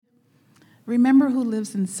Remember who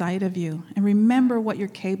lives inside of you, and remember what you're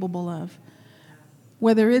capable of.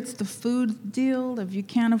 Whether it's the food deal, if you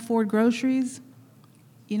can't afford groceries,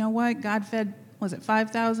 you know what? God fed, was it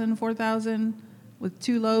 5,000, 4,000 with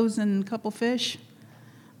 2 loaves and a couple fish?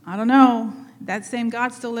 I don't know. That same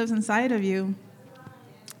God still lives inside of you,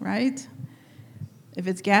 right? If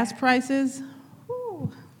it's gas prices,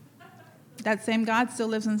 that same God still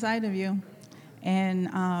lives inside of you. And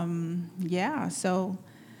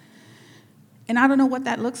and I don't know what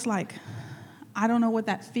that looks like. I don't know what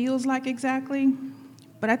that feels like exactly,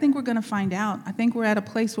 but I think we're going to find out. I think we're at a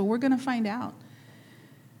place where we're going to find out.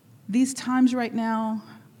 These times right now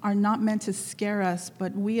are not meant to scare us,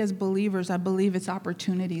 but we as believers, I believe it's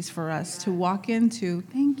opportunities for us to walk into,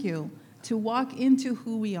 to walk into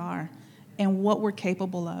who we are and what we're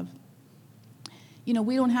capable of. You know,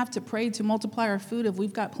 we don't have to pray to multiply our food if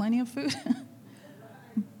we've got plenty of food.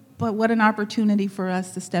 But what an opportunity for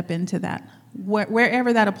us to step into that.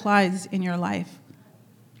 Wherever that applies in your life.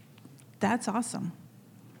 That's awesome.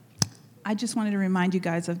 I just wanted to remind you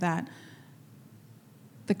guys of that.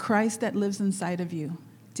 The Christ that lives inside of you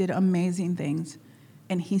did amazing things,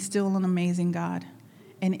 and he's still an amazing God.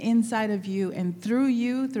 And inside of you and through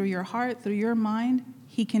you, through your heart, through your mind,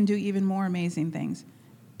 he can do even more amazing things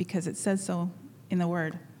because it says so in the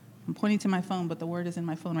Word. I'm pointing to my phone, but the Word is in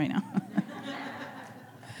my phone right now.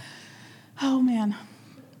 Oh, man.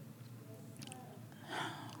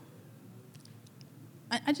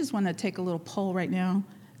 I just want to take a little poll right now.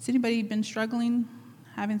 Has anybody been struggling,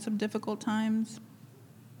 having some difficult times?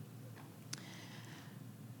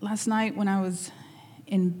 Last night when I was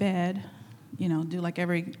in bed, you know, do like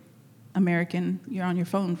every American, you're on your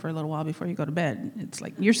phone for a little while before you go to bed. It's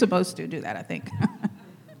like, you're supposed to do that, I think.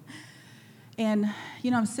 And,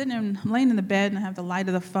 you know, I'm laying in the bed, and I have the light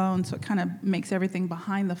of the phone, so it kind of makes everything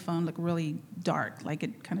behind the phone look really dark, like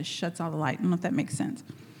it kind of shuts all the light. I don't know if that makes sense.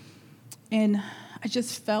 And I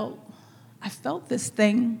felt this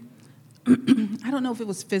thing. I don't know if it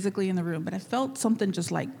was physically in the room, but I felt something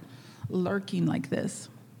just like lurking like this.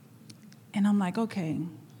 And I'm like, okay,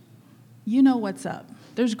 you know what's up.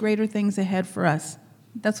 There's greater things ahead for us.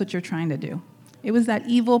 That's what you're trying to do. It was that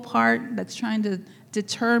evil part that's trying to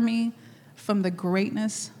deter me from the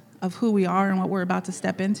greatness of who we are and what we're about to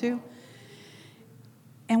step into.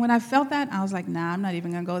 And when I felt that, I was like, nah, I'm not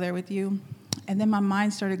even going to go there with you. And then my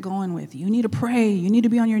mind started going with, you need to pray, you need to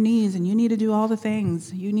be on your knees, and you need to do all the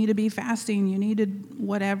things. You need to be fasting, you need to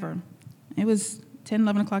whatever. It was 10,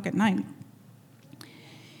 11 o'clock at night.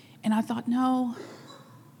 And I thought,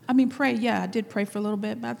 pray, yeah, I did pray for a little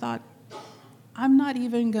bit, but I thought, I'm not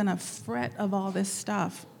even going to fret of all this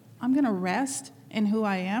stuff. I'm going to rest in who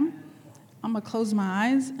I am. I'm going to close my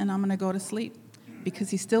eyes, and I'm going to go to sleep because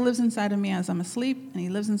he still lives inside of me as I'm asleep, and he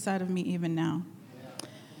lives inside of me even now.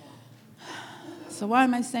 So why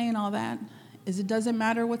am I saying all that? Is it doesn't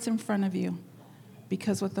matter what's in front of you,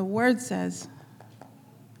 because what the Word says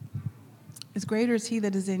is greater is he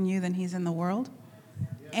that is in you than he's in the world,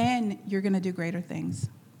 and you're going to do greater things.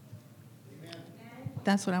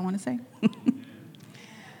 That's what I want to say.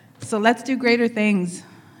 So let's do greater things,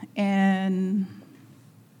 and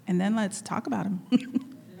then let's talk about them,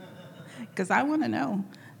 because I want to know.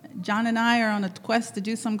 John and I are on a quest to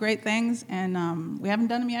do some great things, and we haven't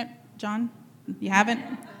done them yet. John, you haven't?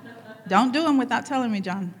 Don't do them without telling me,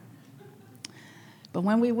 John. But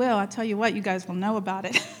when we will, I'll tell you what, you guys will know about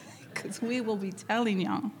it, because we will be telling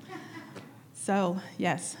y'all. So,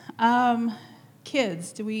 yes.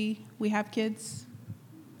 Kids, do we have kids?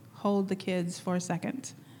 Hold the kids for a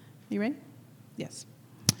second. You ready? Yes.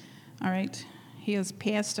 All right. Here's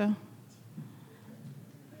Pastor.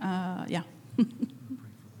 Yeah.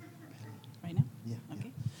 Right now? Yeah.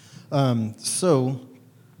 Okay.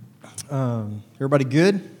 Everybody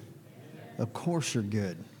good? Of course you're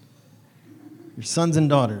good. Your sons and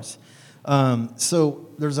daughters. So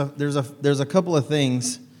there's a couple of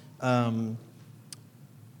things.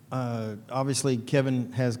 Obviously,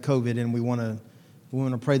 Kevin has COVID, and we want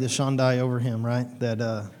to pray the Shandai over him, right?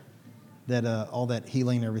 That all that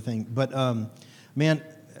healing and everything. But man,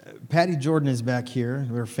 Patty Jordan is back here.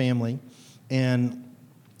 We're family, and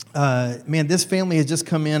man, this family has just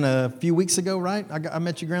come in a few weeks ago, right? I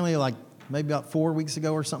met you, Granley, like maybe about 4 weeks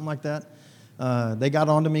ago or something like that. They got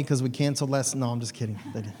on to me because we canceled last. No, I'm just kidding.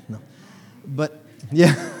 They didn't. No, but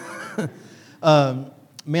yeah.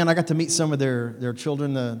 Man, I got to meet some of their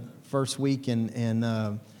children the first week, and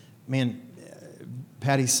man,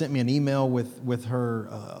 Patty sent me an email with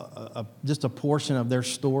her just a portion of their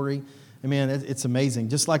story. And man, it's amazing.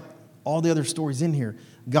 Just like all the other stories in here,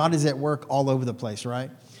 God is at work all over the place,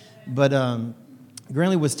 right? But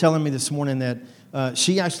Granley was telling me this morning that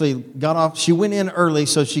She actually got off. She went in early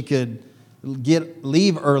so she could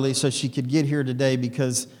leave early so she could get here today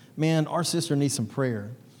because, man, our sister needs some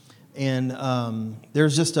prayer. And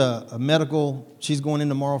there's just a medical, she's going in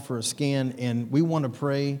tomorrow for a scan, and we want to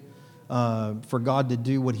pray for God to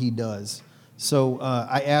do what he does. So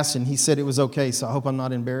I asked, and he said it was okay, so I hope I'm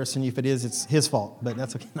not embarrassing you. If it is, it's his fault, but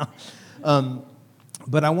that's okay. No.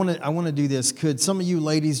 But I want to do this. Could some of you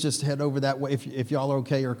ladies just head over that way if y'all are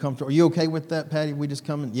okay or comfortable? Are you okay with that, Patty? We just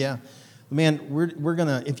come and, yeah. Man, we're going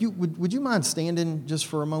to, if you, would you mind standing just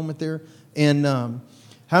for a moment there? And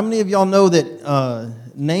how many of y'all know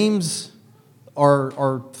that names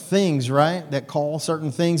are things, right, that call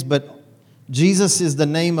certain things, but Jesus is the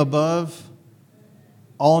name above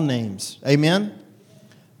all names. Amen?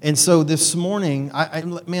 And so this morning,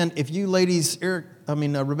 man, if you ladies,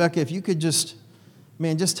 Rebecca, if you could just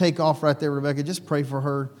take off right there, Rebecca. Just pray for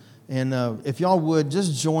her. And if y'all would,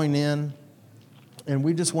 just join in. And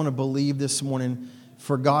we just want to believe this morning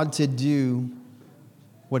for God to do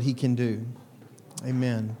what he can do.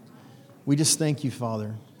 Amen. We just thank you,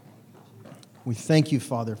 Father. We thank you,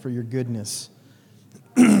 Father, for your goodness.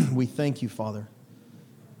 We thank you, Father.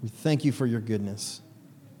 We thank you for your goodness.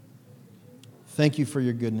 Thank you for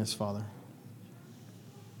your goodness, Father.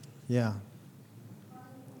 Yeah.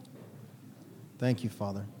 Thank you,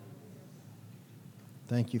 Father.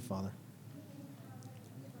 Thank you, Father.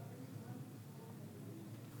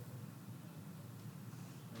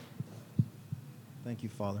 Thank you,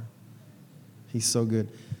 Father. He's so good.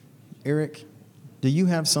 Eric, do you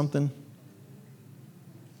have something?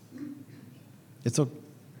 It's okay.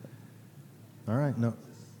 All right, no.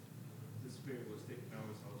 The Spirit was taking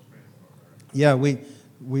over, so I was praying for her. Yeah, we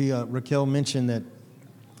Raquel mentioned that,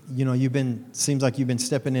 you know, seems like you've been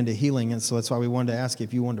stepping into healing, and so that's why we wanted to ask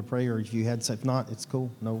if you wanted to pray or if you had, if not, it's cool.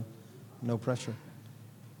 No pressure.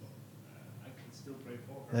 I can still pray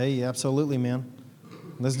for her. Hey, absolutely, man.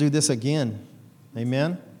 Let's do this again.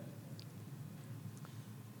 Amen.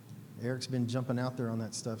 Eric's been jumping out there on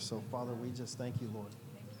that stuff, so Father, we just thank you, Lord.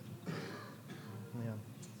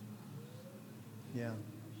 Yeah.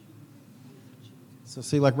 So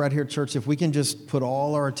see, like right here, church, if we can just put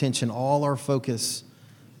all our attention, all our focus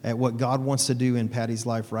at what God wants to do in Patty's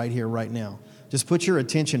life right here, right now. Just put your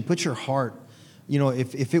attention, put your heart. You know,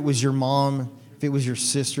 if it was your mom, if it was your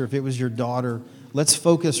sister, if it was your daughter, let's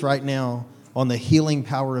focus right now on the healing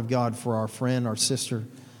power of God for our friend, our sister.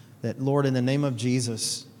 That, Lord, in the name of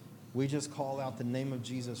Jesus, we just call out the name of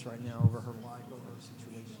Jesus right now over her life, over her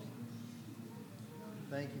situation.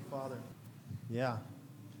 Thank you, Father. Yeah.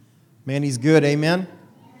 Man, he's good. Amen?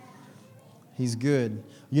 He's good.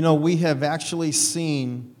 You know, we have actually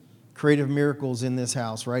seen creative miracles in this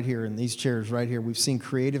house right here, in these chairs right here. We've seen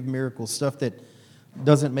creative miracles, stuff that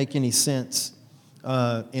doesn't make any sense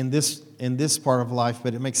in this part of life,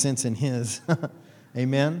 but it makes sense in his.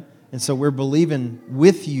 Amen? And so we're believing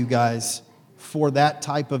with you guys for that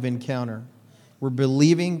type of encounter. We're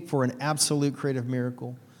believing for an absolute creative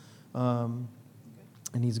miracle. And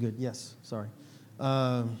he's good. Yes, sorry.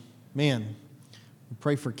 Man, we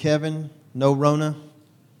pray for Kevin, no Rona,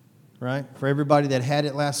 right? For everybody that had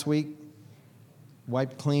it last week,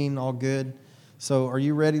 wiped clean, all good. So are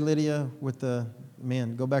you ready, Lydia, with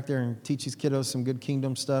go back there and teach these kiddos some good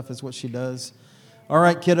kingdom stuff. That's what she does. All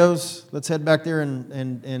right, kiddos, let's head back there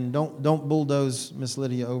and don't bulldoze Miss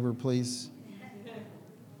Lydia over, please.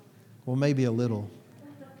 Well, maybe a little.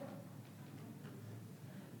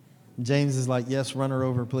 James is like, yes, run her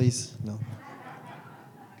over, please. No.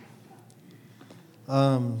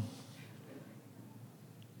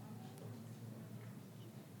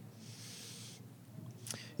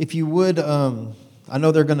 If you would, I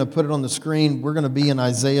know they're going to put it on the screen. We're going to be in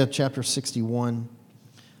Isaiah chapter 61,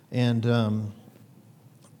 and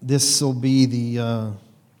this will be the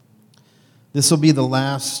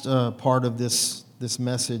last part of this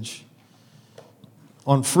message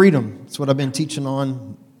on freedom. It's what I've been teaching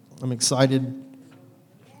on. I'm excited.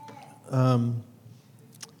 Amen.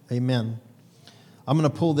 I'm going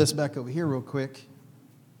to pull this back over here real quick.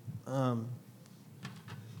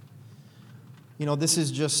 This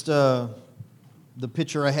is just the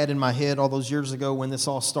picture I had in my head all those years ago when this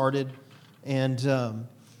all started. And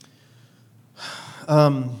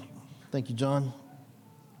thank you, John.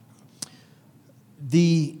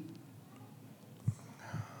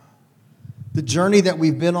 The journey that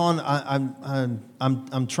we've been on,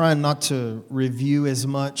 I'm trying not to review as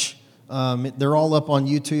much. They're all up on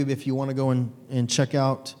YouTube if you want to go and check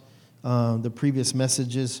out the previous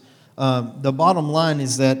messages. The bottom line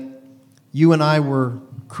is that you and I were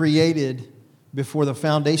created before the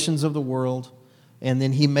foundations of the world, and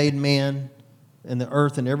then He made man and the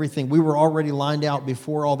earth and everything. We were already lined out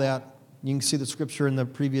before all that. You can see the scripture in the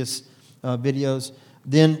previous videos.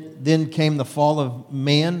 Then came the fall of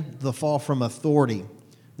man, the fall from authority.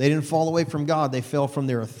 They didn't fall away from God. They fell from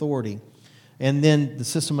their authority. And then the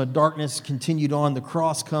system of darkness continued on. The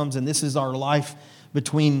cross comes, and this is our life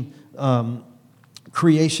between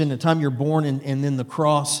creation, the time you're born, and then the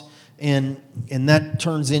cross. And that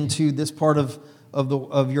turns into this part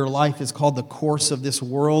of your life is called the course of this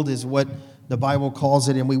world, is what the Bible calls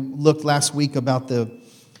it. And we looked last week about the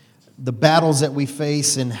battles that we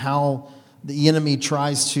face and how the enemy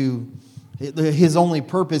tries to, his only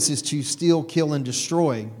purpose is to steal, kill, and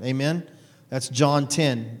destroy. Amen? That's John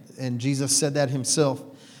 10, and Jesus said that himself.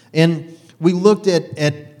 And we looked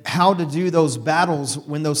at how to do those battles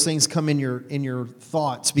when those things come in your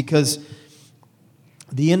thoughts, because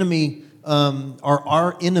the enemy are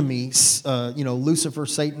our enemies, Lucifer,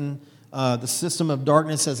 Satan, the system of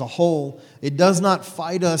darkness as a whole. It does not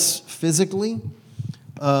fight us physically.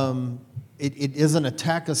 It doesn't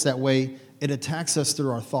attack us that way. It attacks us through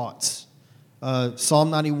our thoughts. Psalm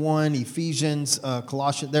 91, Ephesians,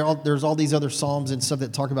 Colossians, there's all these other psalms and stuff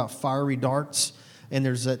that talk about fiery darts. And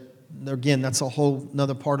again, that's a whole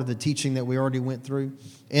another part of the teaching that we already went through.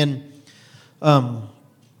 And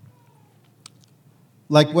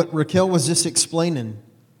like what Raquel was just explaining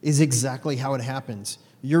is exactly how it happens.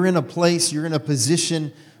 You're in a place, you're in a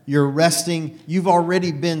position, you're resting. You've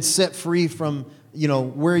already been set free from,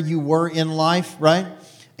 where you were in life, right?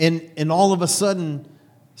 And all of a sudden,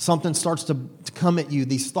 something starts to come at you.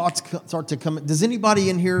 These thoughts start to come. Does anybody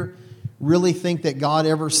in here really think that God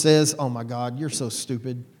ever says, "Oh my God, you're so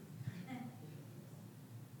stupid"?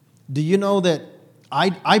 Do you know that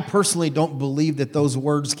I personally don't believe that those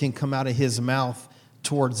words can come out of his mouth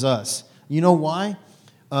towards us? You know why?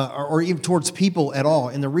 Or even towards people at all.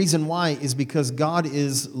 And the reason why is because God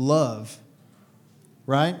is love,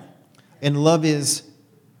 right? And love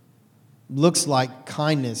looks like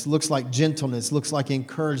kindness, looks like gentleness, looks like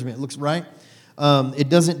encouragement, looks right. It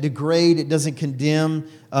doesn't degrade, it doesn't condemn,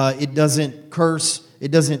 it doesn't curse,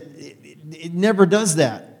 it never does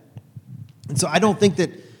that. And so I don't think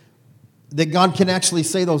that God can actually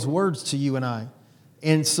say those words to you and I.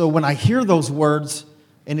 And so when I hear those words,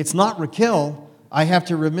 and it's not Raquel, I have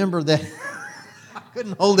to remember that I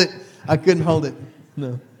couldn't hold it.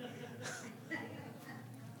 No.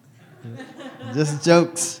 Just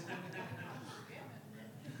jokes.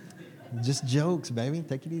 Just jokes, baby.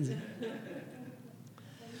 Take it easy.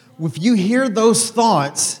 If you hear those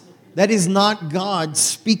thoughts, that is not God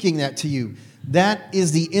speaking that to you. That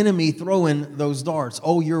is the enemy throwing those darts.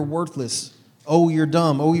 Oh, you're worthless. Oh, you're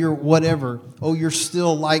dumb. Oh, you're whatever. Oh, you're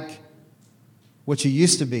still like what you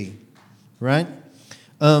used to be, right?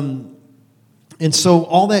 And so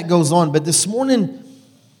all that goes on. But this morning,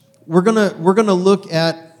 we're gonna look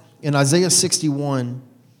at in Isaiah 61.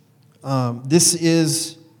 This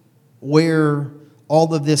is where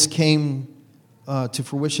all of this came to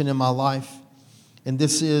fruition in my life, and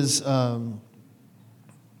this is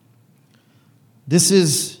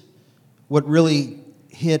what really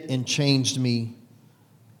hit and changed me.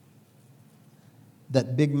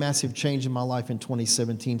 That big, massive change in my life in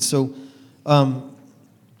 2017. So,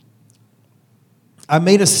 I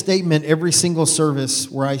made a statement every single service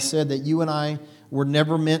where I said that you and I were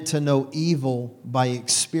never meant to know evil by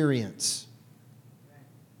experience.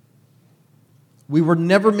 We were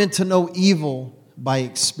never meant to know evil by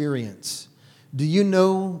experience. Do you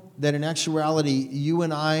know that in actuality, you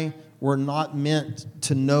and I were not meant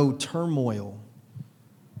to know turmoil?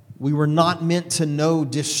 We were not meant to know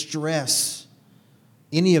distress,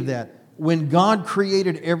 any of that. When God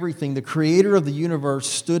created everything, the creator of the universe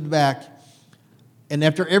stood back, and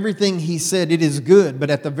after everything he said, it is good. But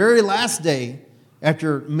at the very last day,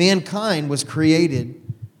 after mankind was created,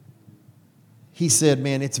 he said,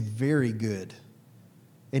 man, it's very good.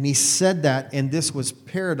 And he said that, and this was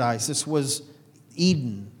paradise. This was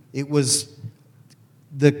Eden. It was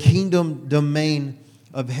the kingdom domain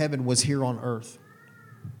of heaven was here on earth.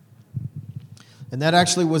 And that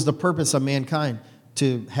actually was the purpose of mankind,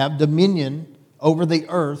 to have dominion over the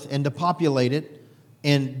earth and to populate it.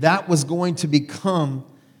 And that was going to become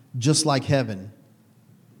just like heaven.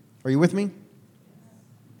 Are you with me?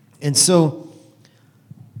 And so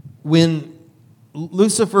when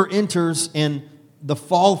Lucifer enters and the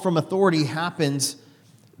fall from authority happens,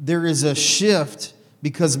 there is a shift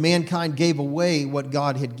because mankind gave away what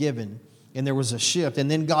God had given. And there was a shift. And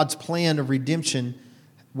then God's plan of redemption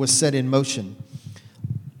was set in motion.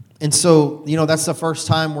 And so, that's the first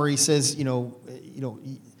time where he says,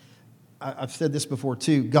 I've said this before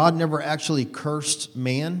too. God never actually cursed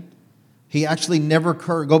man. He actually never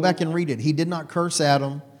cursed. Go back and read it. He did not curse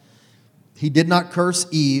Adam. He did not curse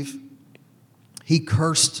Eve. He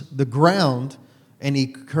cursed the ground and he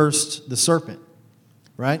cursed the serpent.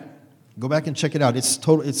 Right? Go back and check it out.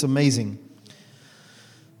 It's amazing.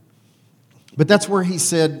 But that's where he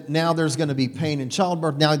said, now there's going to be pain in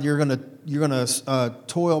childbirth. Now you're going to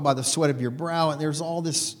toil by the sweat of your brow. And there's all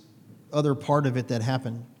this other part of it that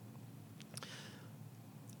happened.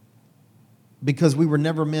 Because we were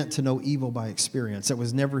never meant to know evil by experience. That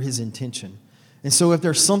was never his intention. And so if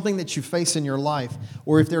there's something that you face in your life,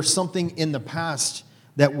 or if there's something in the past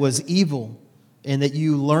that was evil and that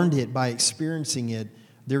you learned it by experiencing it,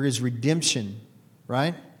 there is redemption,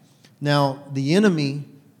 right? Now, the enemy,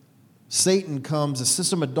 Satan comes, the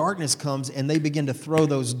system of darkness comes, and they begin to throw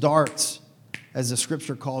those darts, as the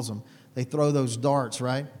scripture calls them. They throw those darts,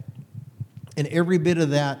 right? And every bit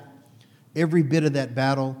of that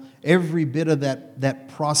battle, every bit of that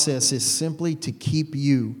process is simply to keep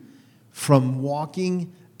you from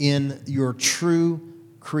walking in your true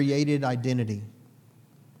created identity.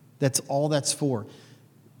 That's all that's for.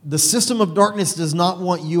 The system of darkness does not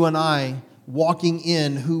want you and I walking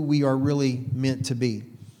in who we are really meant to be.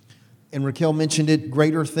 And Raquel mentioned it,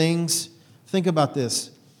 greater things. Think about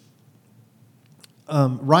this.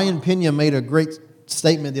 Ryan Pena made a great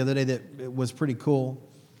statement the other day that was pretty cool.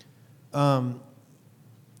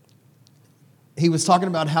 He was talking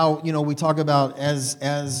about how, we talk about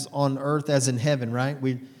as on earth as in heaven, right?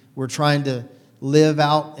 We're trying to live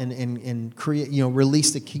out and create, release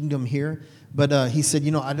the kingdom here. But he said,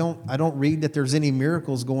 I don't read that there's any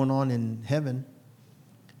miracles going on in heaven.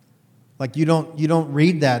 Like you don't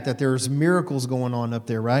read that there's miracles going on up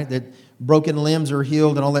there, right? That broken limbs are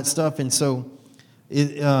healed and all that stuff. And so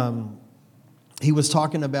he was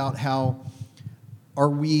talking about how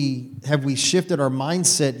have we shifted our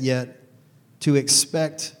mindset yet to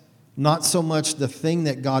expect not so much the thing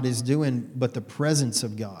that God is doing, but the presence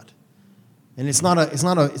of God. And it's not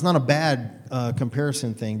a bad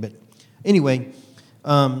comparison thing, but anyway,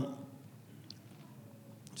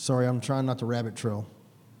 sorry, I'm trying not to rabbit trail.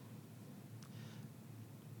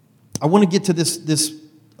 I want to get to this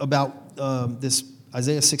about this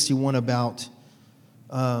Isaiah 61 about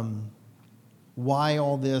why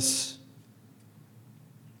all this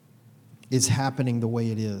is happening the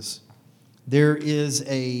way it is. There is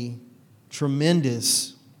a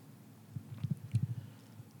tremendous,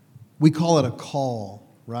 we call it a call,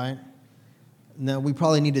 right? Now, we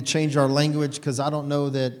probably need to change our language because I don't know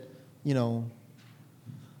that,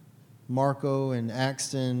 Marco and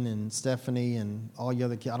Axton and Stephanie and all the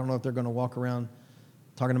other kids, I don't know if they're going to walk around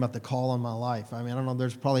talking about the call on my life. I mean, I don't know.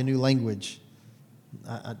 There's probably new language,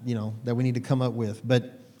 that we need to come up with.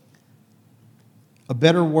 But a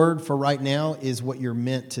better word for right now is what you're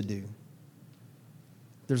meant to do.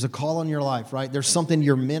 There's a call on your life, right? There's something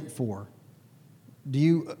you're meant for. Do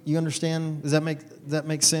you understand? Does that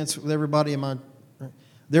make sense with everybody?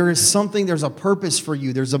 There is something. There's a purpose for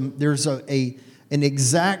you. There's an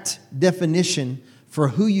exact definition for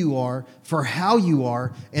who you are, for how you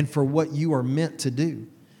are, and for what you are meant to do.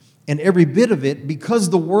 And every bit of it, because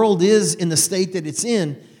the world is in the state that it's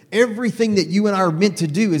in, everything that you and I are meant to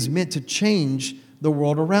do is meant to change the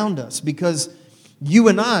world around us. Because you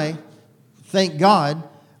and I, thank God,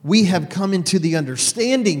 we have come into the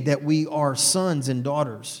understanding that we are sons and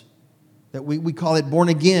daughters. That we call it born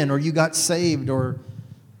again, or you got saved, or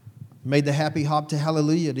made the happy hop to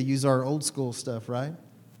hallelujah, to use our old school stuff, right?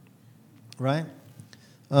 Right?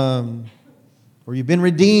 Or you've been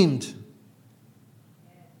redeemed.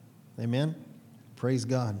 Amen? Praise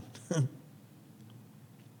God.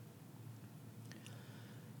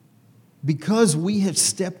 Because we have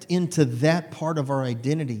stepped into that part of our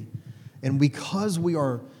identity, and because we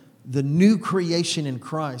are the new creation in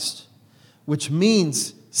Christ, which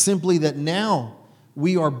means simply that now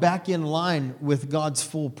we are back in line with God's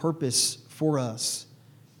full purpose for us.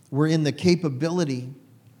 We're in the capability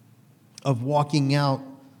of walking out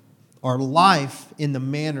our life in the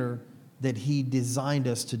manner that He designed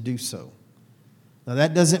us to do so. Now,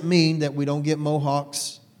 that doesn't mean that we don't get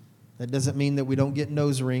mohawks. That doesn't mean that we don't get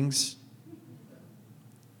nose rings.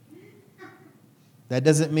 That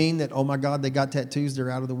doesn't mean that, oh my God, they got tattoos, they're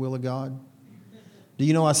out of the will of God. Do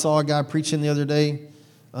you know, I saw a guy preaching the other day,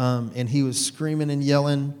 and he was screaming and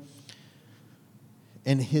yelling.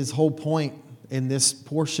 And his whole point in this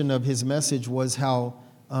portion of his message was how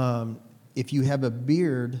if you have a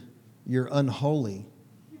beard, you're unholy.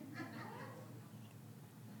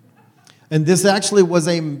 And this actually was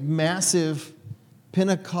a massive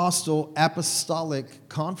Pentecostal apostolic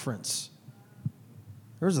conference.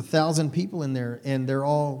 There's 1,000 people in there, and they're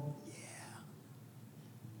all, yeah.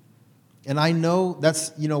 And I know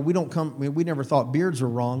that's, we don't come, we never thought beards were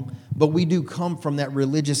wrong, but we do come from that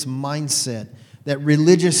religious mindset, that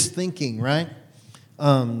religious thinking, right?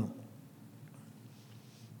 I'm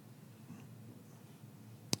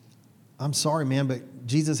sorry, man, but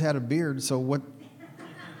Jesus had a beard, so what?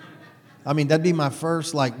 I mean, that'd be my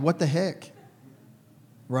first, what the heck,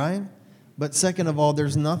 right? But second of all,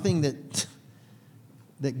 there's nothing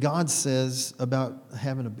that God says about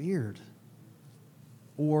having a beard.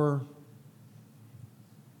 Or,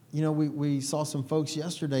 we saw some folks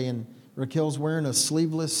yesterday, and Raquel's wearing a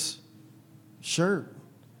sleeveless shirt.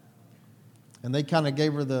 And they kind of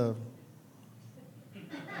gave her the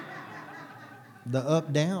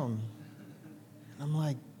up down. I'm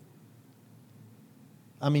like,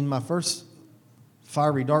 my first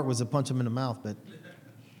fiery dart was to punch him in the mouth, but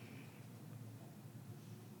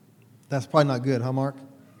that's probably not good, huh, Mark?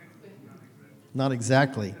 Not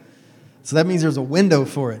exactly. So that means there's a window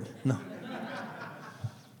for it. No.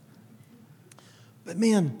 But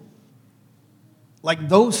man,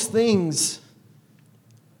 those things,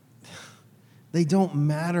 they don't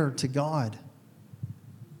matter to God.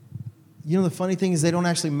 The funny thing is they don't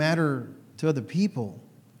actually matter to other people,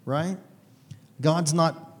 right? God's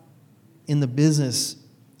not in the business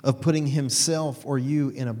of putting himself or you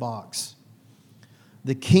in a box.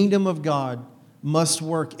 The kingdom of God must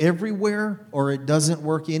work everywhere or it doesn't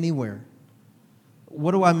work anywhere.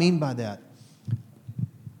 What do I mean by that?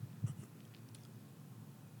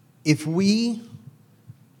 If we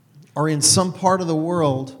are in some part of the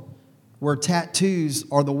world where tattoos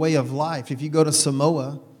are the way of life, if you go to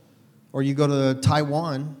Samoa or you go to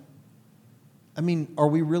Taiwan, are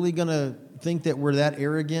we really going to think that we're that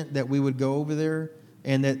arrogant that we would go over there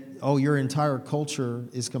and that, your entire culture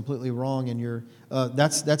is completely wrong and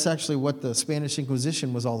that's actually what the Spanish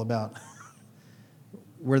Inquisition was all about,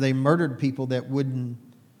 where they murdered people that wouldn't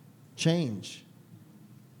change.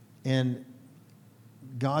 And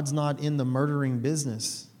God's not in the murdering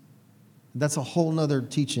business. That's a whole nother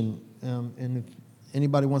teaching. And if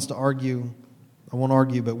anybody wants to argue, I won't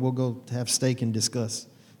argue, but we'll go have steak and discuss.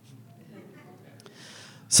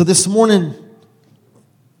 So this morning,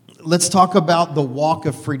 let's talk about the walk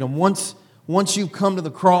of freedom. Once you've come to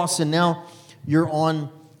the cross and now you're on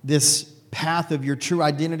this path of your true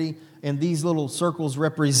identity, and these little circles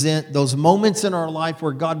represent those moments in our life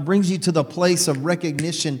where God brings you to the place of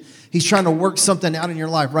recognition. He's trying to work something out in your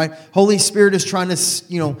life, right? Holy Spirit is trying to,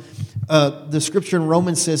 the scripture in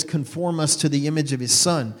Romans says, conform us to the image of his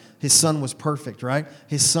Son. His Son was perfect, right?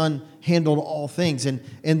 His Son handled all things. And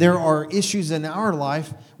there are issues in our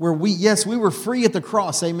life where we were free at the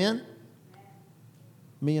cross, amen?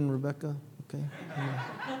 Me and Rebecca, okay.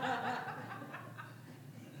 Yeah.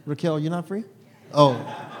 Raquel, you're not free? Oh,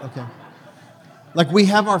 okay. We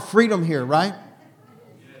have our freedom here, right?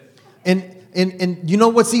 And you know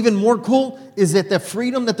what's even more cool is that the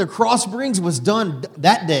freedom that the cross brings was done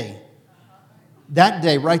that day. That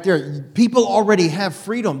day right there. People already have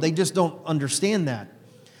freedom. They just don't understand that.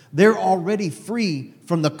 They're already free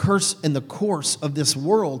from the curse and the course of this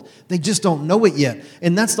world. They just don't know it yet.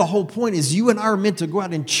 And that's the whole point, is you and I are meant to go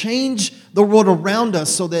out and change the world around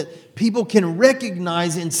us so that people can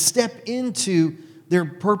recognize and step into their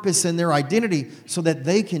purpose and their identity so that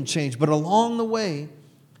they can change. But along the way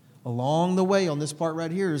on this part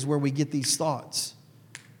right here is where we get these thoughts.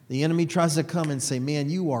 The enemy tries to come and say, man,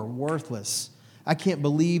 you are worthless. I can't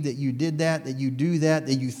believe that you did that you do that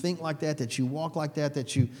you think like that you walk like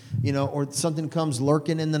that you or something comes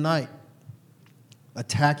lurking in the night,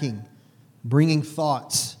 attacking, bringing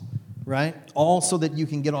thoughts, right? All so that you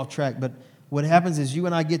can get off track. But what happens is you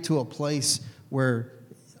and I get to a place where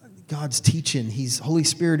God's teaching. Holy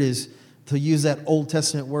Spirit is, to use that Old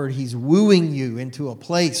Testament word, he's wooing you into a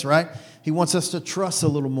place, right? He wants us to trust a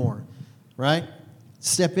little more, right?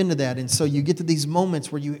 Step into that. And so you get to these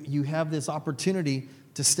moments where you have this opportunity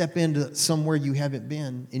to step into somewhere you haven't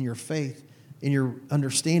been in your faith, in your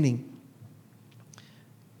understanding,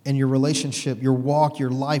 and your relationship, your walk, your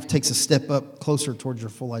life takes a step up closer towards your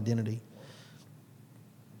full identity.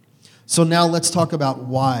 So now let's talk about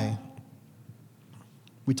why.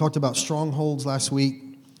 We talked about strongholds last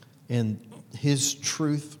week and his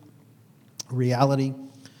truth, reality.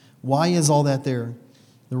 Why is all that there?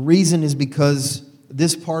 The reason is because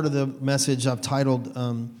this part of the message I've titled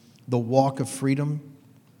The Walk of Freedom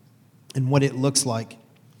and what it looks like.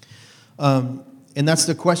 And that's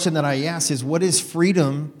the question that I ask is, what is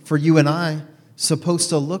freedom for you and I supposed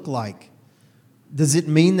to look like? Does it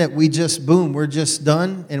mean that we just, boom, we're just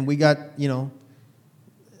done and we got,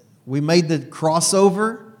 we made the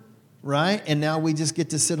crossover, right? And now we just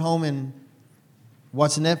get to sit home and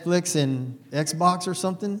watch Netflix and Xbox or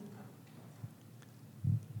something?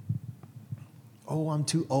 Oh, I'm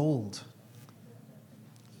too old.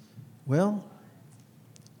 Well,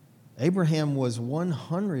 Abraham was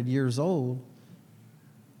 100 years old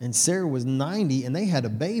and Sarah was 90 and they had a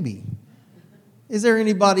baby. Is there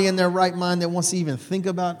anybody in their right mind that wants to even think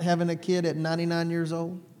about having a kid at 99 years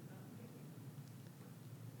old?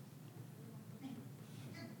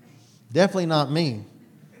 Definitely not me.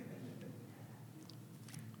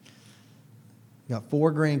 Got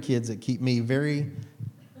 4 grandkids that keep me very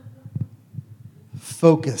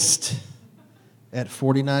focused at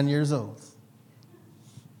 49 years old.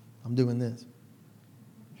 I'm doing this.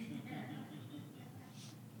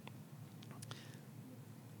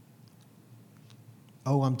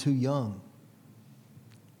 Oh, I'm too young.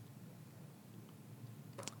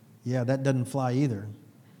 Yeah, that doesn't fly either.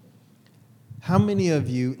 How many of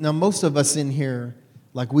you, now most of us in here,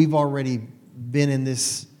 like we've already been in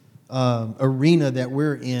this arena that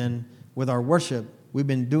we're in with our worship. We've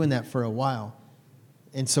been doing that for a while.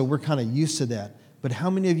 And so we're kind of used to that. But how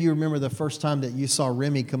many of you remember the first time that you saw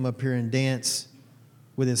Remy come up here and dance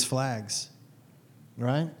with his flags?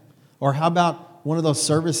 Right? Or how about one of those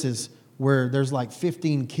services where there's like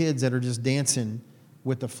 15 kids that are just dancing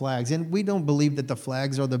with the flags? And we don't believe that the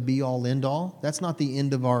flags are the be-all, end-all. That's not the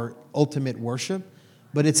end of our ultimate worship.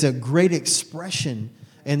 But it's a great expression,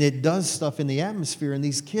 and it does stuff in the atmosphere, and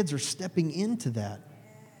these kids are stepping into that.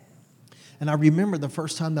 And I remember the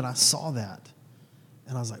first time that I saw that,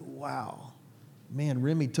 and I was like, wow, man,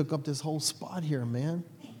 Remy took up this whole spot here, man.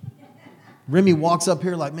 Remy walks up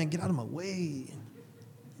here like, man, get out of my way.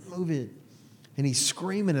 Move it. And he's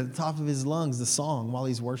screaming at the top of his lungs the song while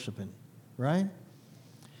he's worshiping, right?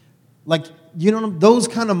 Like, you know, those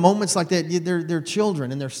kind of moments like that, they're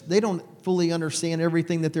children, and they don't fully understand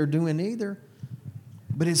everything that they're doing either.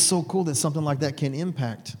 But it's so cool that something like that can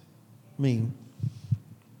impact me.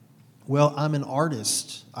 Well, I'm an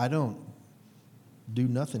artist. I don't do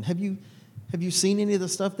nothing. Have you seen any of the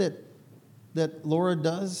stuff that Laura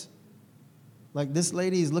does? Like this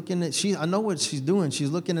lady is looking at, I know what she's doing. She's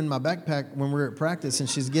looking in my backpack when we're at practice, and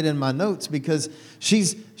she's getting my notes because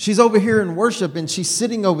she's over here in worship, and she's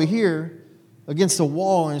sitting over here against a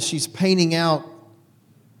wall, and she's painting out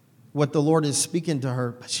what the Lord is speaking to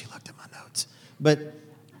her. But she looked at my notes. But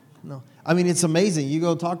no, I mean, it's amazing. You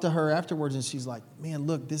go talk to her afterwards, and she's like, man,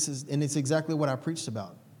 look, and it's exactly what I preached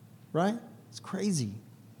about, right? It's crazy.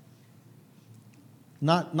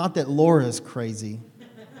 Not that Laura is crazy.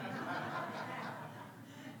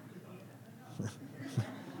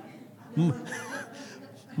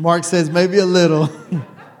 Mark says, maybe a little.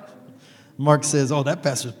 Mark says, oh, that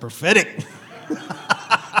pastor's prophetic.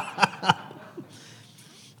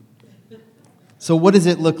 So what does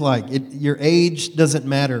it look like? Your age doesn't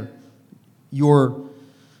matter. Your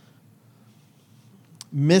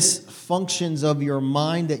misfunctions of your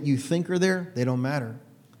mind that you think are there, they don't matter.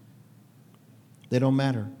 They don't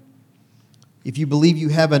matter. If you believe you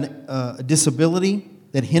have a disability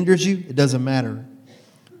that hinders you, it doesn't matter.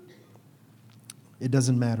 It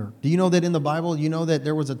doesn't matter. Do you know that in the Bible, you know that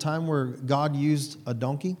there was a time where God used a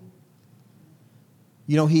donkey?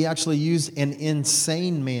 You know, he actually used an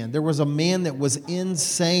insane man. There was a man that was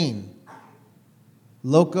insane.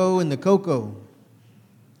 Loco in the coco.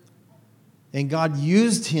 And God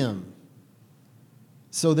used him.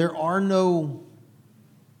 So there's no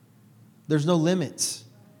limits.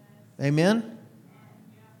 Amen?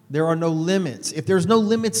 There are no limits. If there's no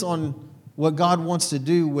limits on what God wants to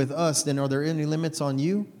do with us, then are there any limits on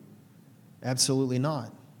you? Absolutely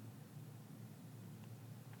not.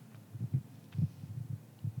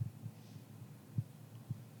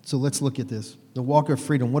 So let's look at this. The walk of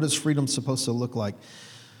freedom. What is freedom supposed to look like?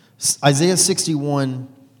 Isaiah 61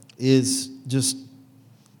 is just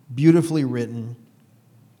beautifully written.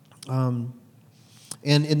 And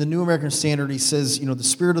in the New American Standard, he says, you know, the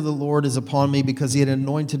Spirit of the Lord is upon me because he had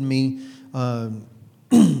anointed me.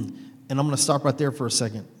 And I'm going to stop right there for a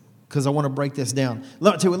second because I want to break this down.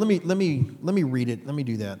 Let me read it. Let me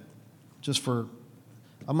do that. I'm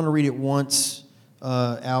going to read it once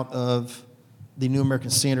out of the New American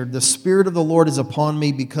Standard. The Spirit of the Lord is upon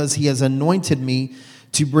me because he has anointed me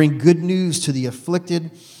to bring good news to the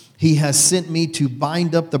afflicted. He has sent me to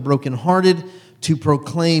bind up the brokenhearted, to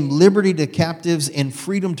proclaim liberty to captives and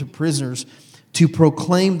freedom to prisoners, to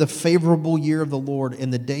proclaim the favorable year of the Lord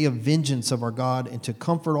and the day of vengeance of our God, and to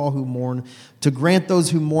comfort all who mourn, to grant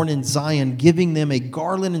those who mourn in Zion, giving them a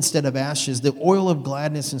garland instead of ashes, the oil of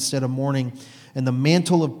gladness instead of mourning, and the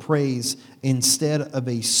mantle of praise instead of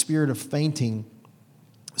a spirit of fainting,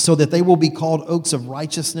 so that they will be called oaks of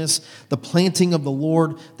righteousness, the planting of the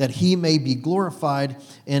Lord, that he may be glorified.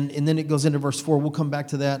 And then it goes into verse 4. We'll come back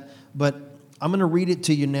to that. But I'm going to read it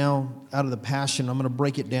to you now out of the Passion. I'm going to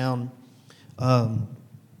break it down.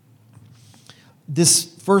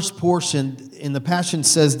 This first portion in the Passion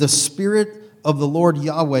says, the Spirit of the Lord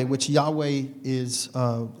Yahweh, which Yahweh is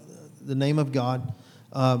the name of God,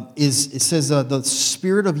 it says the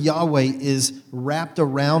Spirit of Yahweh is wrapped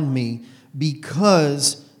around me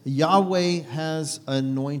because Yahweh has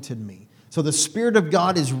anointed me. So the Spirit of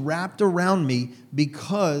God is wrapped around me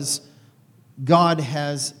because God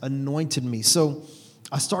has anointed me. So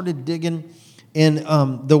I started digging, and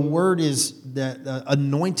the word is that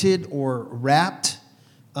anointed or wrapped.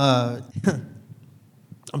 I'm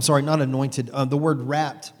sorry, not anointed. The word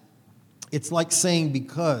wrapped, it's like saying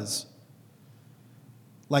because.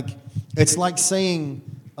 It's like saying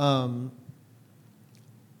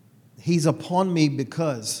he's upon me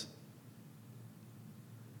because.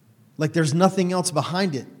 Like there's nothing else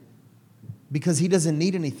behind it because he doesn't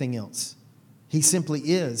need anything else. He simply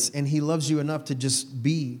is, and he loves you enough to just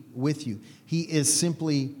be with you. He is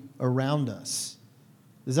simply around us.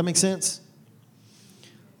 Does that make sense?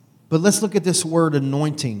 But let's look at this word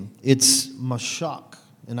anointing. It's mashak,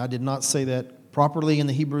 and I did not say that properly in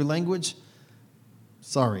the Hebrew language.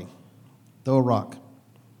 Sorry. Throw a rock.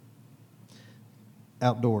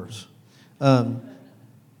 Outdoors.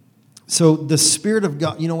 So the Spirit of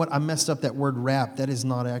God, you know what? I messed up that word wrap. That is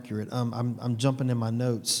not accurate. I'm jumping in my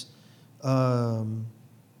notes. The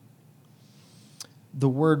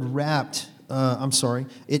word wrapped,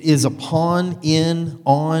 it is upon, in,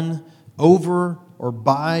 on, over, or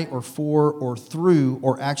by, or for, or through,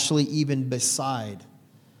 or actually even beside.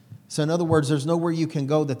 So in other words, there's nowhere you can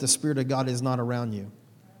go that the Spirit of God is not around you.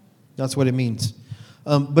 That's what it means.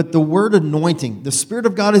 But the word anointing, the Spirit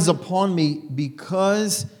of God is upon me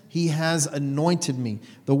because he has anointed me.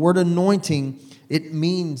 The word anointing, it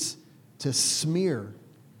means to smear.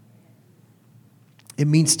 It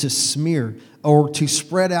means to smear or to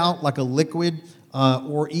spread out like a liquid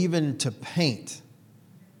or even to paint,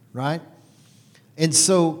 right? And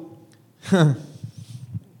so,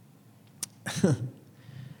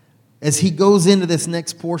 as he goes into this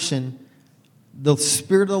next portion, the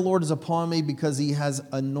Spirit of the Lord is upon me because he has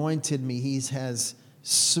anointed me. He has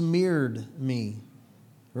smeared me,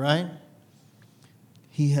 right?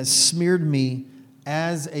 He has smeared me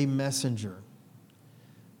as a messenger.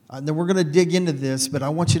 And then we're going to dig into this, but I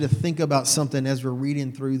want you to think about something as we're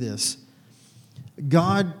reading through this.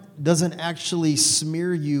 God doesn't actually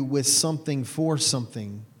smear you with something for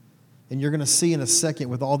something. And you're going to see in a second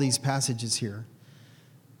with all these passages here.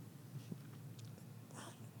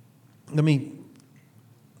 You're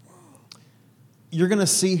going to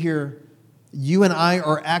see here, you and I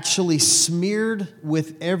are actually smeared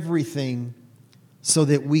with everything so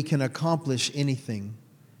that we can accomplish anything.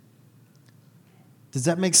 Does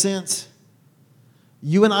that make sense?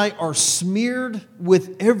 You and I are smeared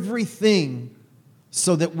with everything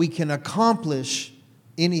so that we can accomplish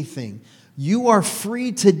anything. You are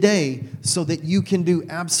free today so that you can do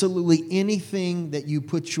absolutely anything that you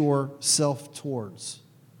put yourself towards.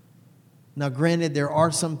 Now, granted, there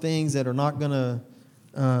are some things that are not going to,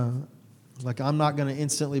 like I'm not going to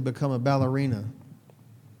instantly become a ballerina.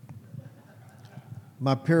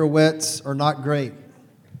 My pirouettes are not great.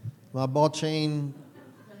 My ball chain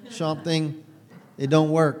chomp thing, it don't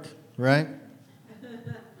work, right?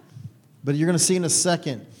 But you're going to see in a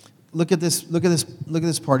second. Look at this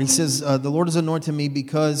part. He says, the Lord has anointed me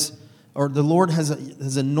because, or the Lord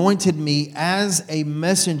has anointed me as a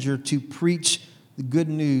messenger to preach the good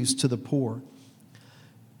news to the poor.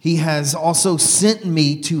 He has also sent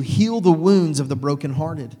me to heal the wounds of the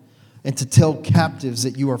brokenhearted and to tell captives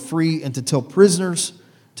that you are free and to tell prisoners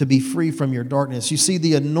to be free from your darkness. You see,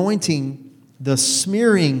 the anointing, the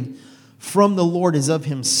smearing from the Lord is of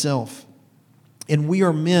himself. And we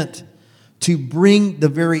are meant to bring the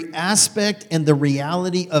very aspect and the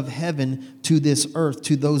reality of heaven to this earth,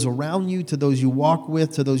 to those around you, to those you walk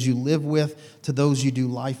with, to those you live with, to those you do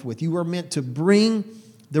life with. You are meant to bring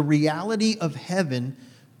the reality of heaven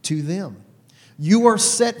to them. You are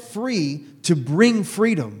set free to bring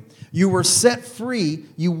freedom. You were set free.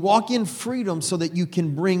 You walk in freedom so that you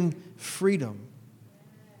can bring freedom.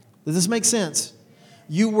 Does this make sense?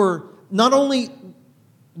 You were not only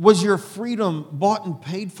was your freedom bought and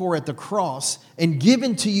paid for at the cross and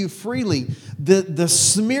given to you freely, the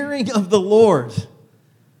smearing of the Lord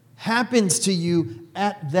happens to you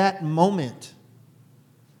at that moment.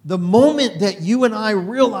 The moment that you and I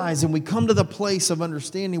realize and we come to the place of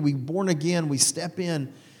understanding, we born again, we step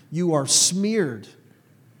in, you are smeared.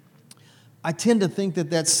 I tend to think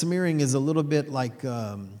that smearing is a little bit like,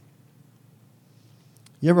 you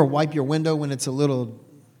ever wipe your window when it's a little,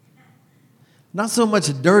 Not so much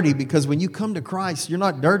dirty, because when you come to Christ, you're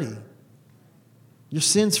not dirty. Your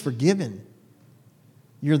sin's forgiven.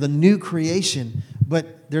 You're the new creation.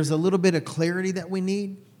 But there's a little bit of clarity that we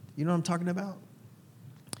need. You know what I'm talking about?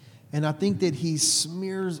 And I think that he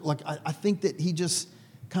smears, like, I think that he just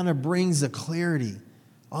kind of brings a clarity,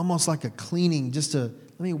 almost like a cleaning, just to,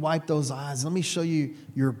 let me wipe those eyes. Let me show you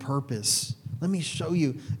your purpose. Let me show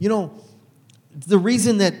you. You know, the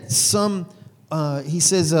reason that he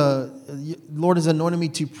says, Lord has anointed me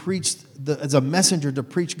to preach, as a messenger to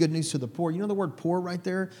preach good news to the poor. You know the word poor right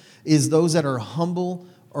there is those that are humble,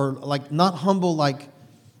 or like not humble, like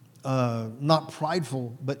not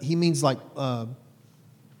prideful, but he means like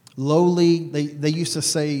lowly. They used to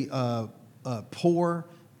say poor,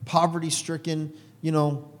 poverty-stricken, you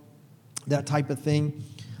know, that type of thing.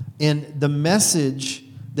 And the message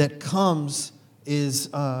that comes is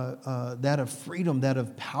that of freedom, that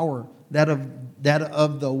of power, that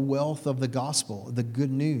of the wealth of the gospel, the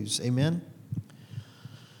good news. Amen.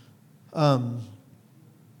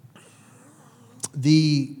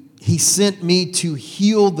 He sent me to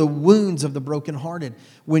heal the wounds of the brokenhearted.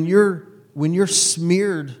 When you're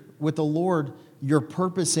smeared with the Lord, your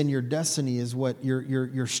purpose and your destiny is what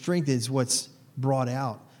your strength is what's brought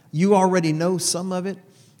out. You already know some of it.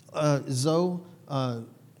 Zoe,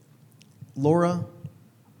 Laura,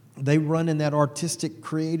 they run in that artistic,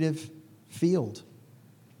 creative field,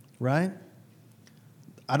 right?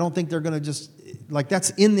 I don't think they're going to just, like,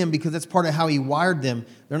 that's in them because that's part of how he wired them.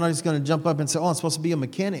 They're not just going to jump up and say, oh, I'm supposed to be a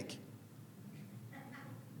mechanic.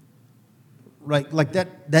 Right? Like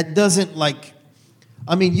that doesn't, like,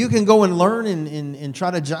 I mean, you can go and learn and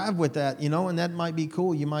try to jive with that, you know, and that might be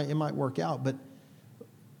cool. It might work out. But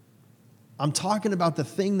I'm talking about the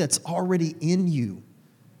thing that's already in you,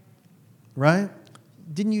 right?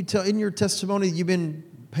 Didn't you tell in your testimony you've been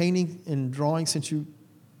painting and drawing since you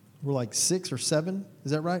were like 6 or 7?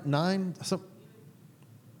 Is that right? 9?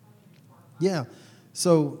 Yeah.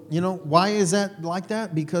 So, you know, why is that like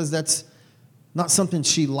that? Because that's not something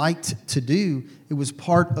she liked to do. It was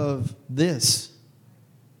part of this.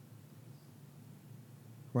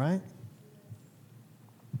 Right?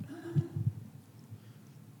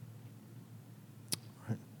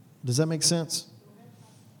 Does that make sense?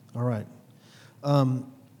 All right.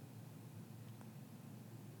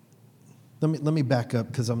 Let me back up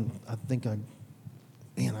because I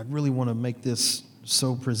really want to make this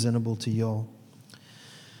so presentable to y'all.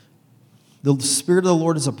 The Spirit of the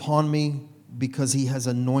Lord is upon me because He has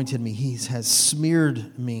anointed me. He has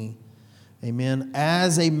smeared me, amen,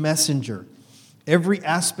 as a messenger. Every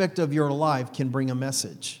aspect of your life can bring a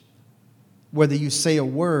message, whether you say a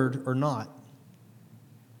word or not,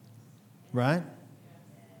 right?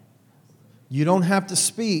 You don't have to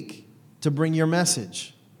speak to bring your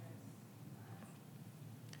message.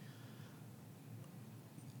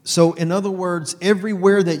 So, in other words,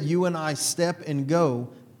 everywhere that you and I step and go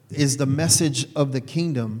is the message of the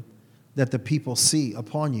kingdom that the people see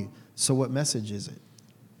upon you. So what message is it?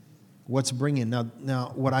 What's bringing?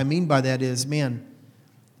 Now, what I mean by that is, man,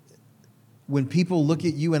 when people look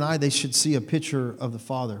at you and I, they should see a picture of the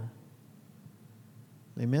Father.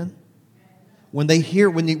 Amen? When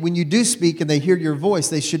you do speak and they hear your voice,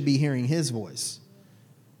 they should be hearing His voice.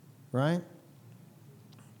 Right?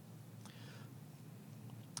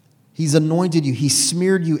 He's anointed you. He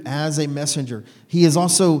smeared you as a messenger. He has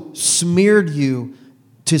also smeared you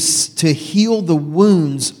to heal the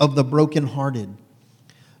wounds of the brokenhearted.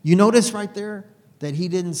 You notice right there that He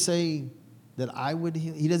didn't say that I would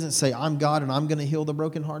heal. He doesn't say, I'm God and I'm going to heal the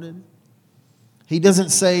brokenhearted. He doesn't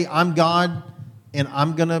say, I'm God and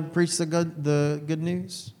I'm going to preach the good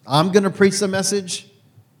news. I'm going to preach the message.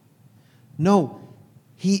 No,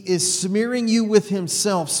 He is smearing you with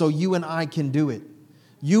Himself so you and I can do it.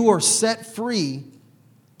 You are set free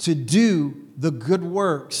to do the good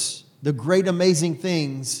works, the great, amazing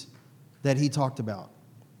things that He talked about,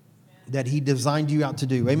 that He designed you out to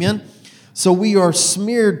do. Amen? So we are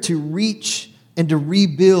smeared to reach and to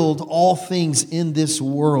rebuild all things in this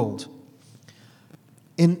world.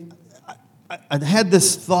 And I had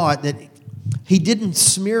this thought that He didn't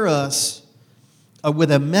smear us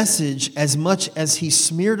with a message as much as He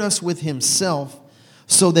smeared us with Himself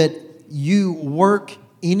so that you work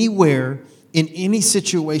anywhere, in any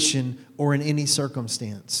situation, or in any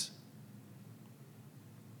circumstance.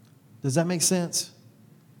 Does that make sense?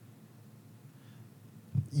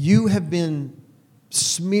 You have been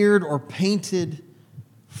smeared or painted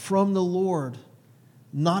from the Lord,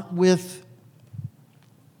 not with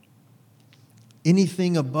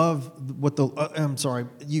anything above what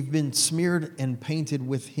you've been smeared and painted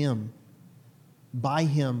with Him, by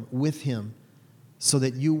Him, with Him, so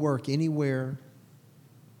that you work anywhere,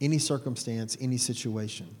 any circumstance, any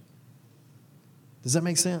situation. Does that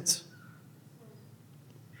make sense?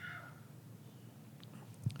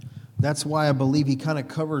 That's why I believe he kind of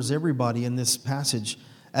covers everybody in this passage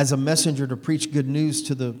as a messenger to preach good news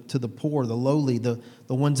to the poor, the lowly, the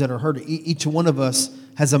ones that are hurt. Each one of us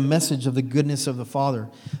has a message of the goodness of the Father.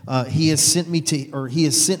 He has sent me to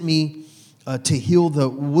heal the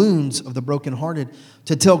wounds of the brokenhearted,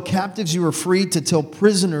 to tell captives you are free, to tell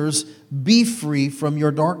prisoners be free from your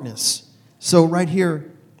darkness. So right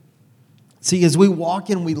here, see, as we walk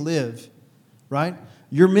and we live, right?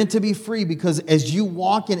 You're meant to be free because as you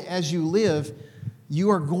walk and as you live, you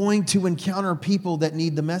are going to encounter people that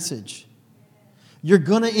need the message. You're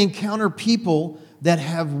going to encounter people that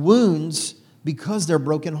have wounds because they're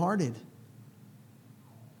brokenhearted.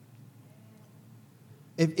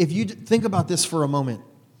 If you think about this for a moment,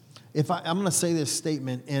 I'm going to say this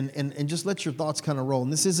statement and just let your thoughts kind of roll.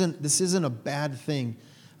 And this isn't a bad thing,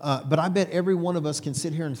 but I bet every one of us can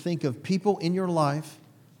sit here and think of people in your life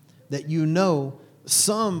that you know.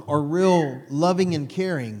 Some are real loving and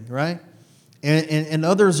caring, right? And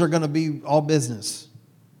others are going to be all business.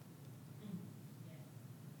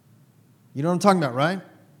 You know what I'm talking about, right?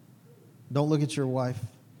 Don't look at your wife.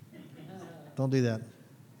 Don't do that.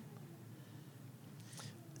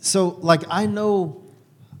 So, like, I know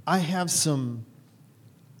I have some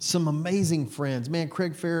amazing friends. Man,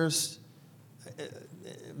 Craig Ferris,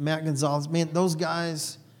 Matt Gonzalez, man, those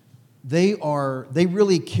guys, they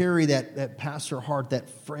really carry that pastor heart, that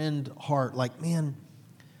friend heart. Like, man,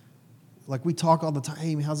 like we talk all the time,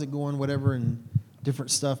 hey, how's it going, whatever, and different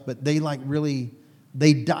stuff. But they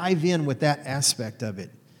they dive in with that aspect of it.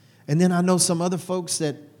 And then I know some other folks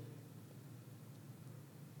that,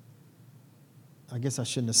 I guess I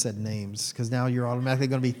shouldn't have said names because now you're automatically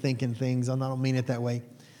going to be thinking things. I don't mean it that way.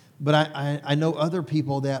 But I know other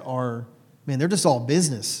people that are, man, they're just all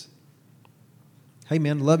business. Hey,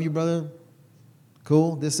 man, love you, brother.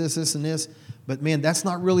 Cool, this, and this. But, man, that's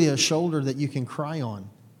not really a shoulder that you can cry on.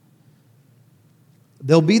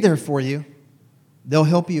 They'll be there for you. They'll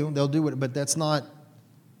help you. They'll do it. But that's not.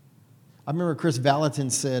 I remember Chris Valentin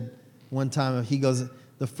said one time, he goes,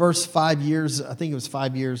 the first 5 years, I think it was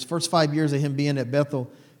 5 years, first 5 years of him being at Bethel,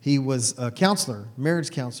 he was a counselor,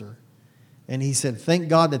 marriage counselor. And he said, thank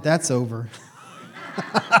God that's over.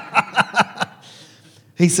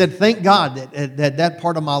 He said, thank God that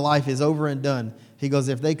part of my life is over and done. He goes,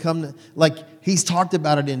 if they come to, like, he's talked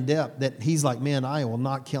about it in depth, that he's like, man, I will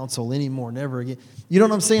not counsel anymore, never again. You know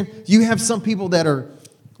what I'm saying? You have some people that are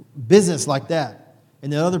business like that.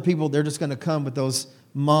 And then other people, they're just going to come with those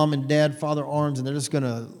mom and dad, father arms, and they're just going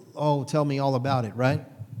to, tell me all about it, right?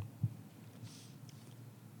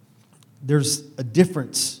 There's a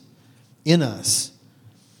difference in us.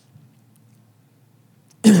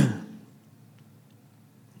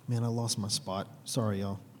 Man, I lost my spot. Sorry,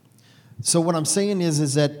 y'all. So what I'm saying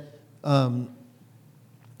is that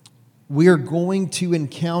we are going to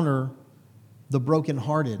encounter the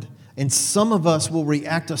brokenhearted. And some of us will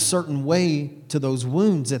react a certain way to those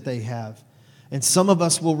wounds that they have. And some of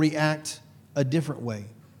us will react a different way.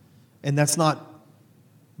 And that's not,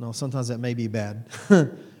 no, sometimes that may be bad.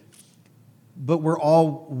 But we're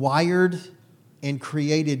all wired and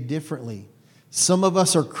created differently. Some of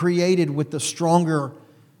us are created with the stronger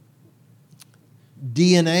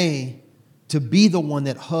DNA to be the one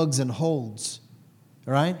that hugs and holds,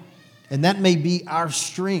 right? And that may be our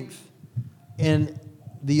strength. And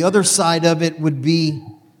the other side of it would be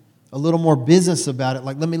a little more business about it.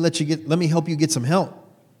 Like, let me help you get some help.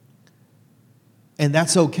 And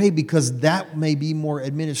that's okay because that may be more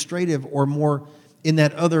administrative or more in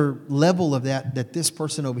that other level of that this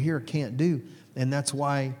person over here can't do. And that's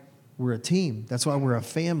why we're a team. That's why we're a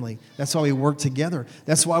family. That's why we work together.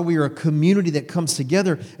 That's why we are a community that comes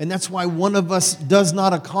together. And that's why one of us does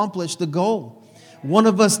not accomplish the goal. One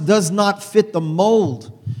of us does not fit the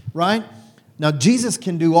mold, right? Now, Jesus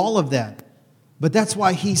can do all of that. But that's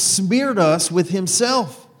why he smeared us with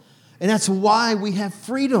himself. And that's why we have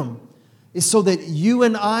freedom. Is so that you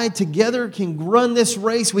and I together can run this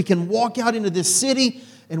race. We can walk out into this city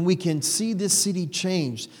and we can see this city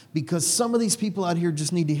changed. Because some of these people out here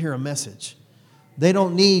just need to hear a message. They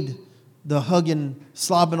don't need the hugging,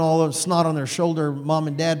 slobbing all the snot on their shoulder, mom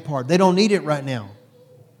and dad part. They don't need it right now.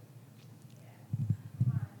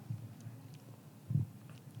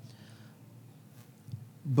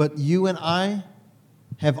 But you and I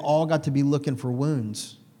have all got to be looking for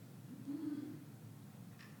wounds.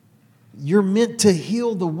 You're meant to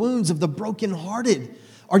heal the wounds of the brokenhearted.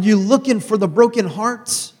 Are you looking for the broken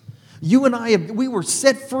hearts? You and I, we were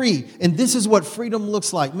set free, and this is what freedom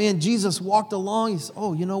looks like. Man, Jesus walked along. He said,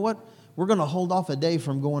 oh, you know what? We're going to hold off a day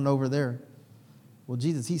from going over there. Well,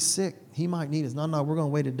 Jesus, he's sick. He might need us. No, we're going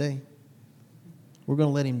to wait a day. We're going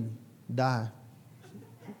to let him die.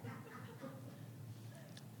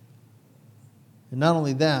 And not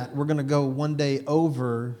only that, we're going to go one day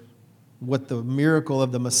over what the miracle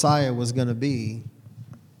of the Messiah was going to be.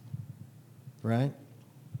 Right?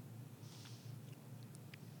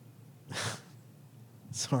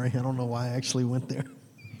 Sorry, I don't know why I actually went there.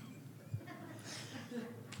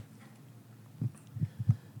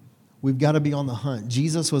 We've got to be on the hunt.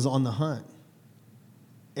 Jesus was on the hunt.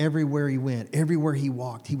 Everywhere he went, everywhere he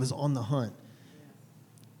walked, he was on the hunt.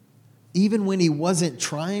 Even when he wasn't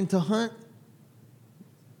trying to hunt,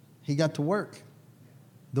 he got to work.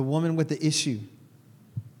 The woman with the issue.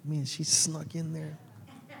 Man, she snuck in there.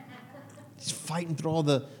 She's fighting through all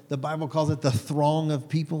the Bible calls it the throng of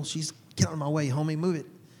people. She's, get out of my way, homie, move it.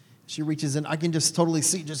 She reaches in. I can just totally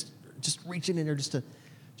see just reaching in there just to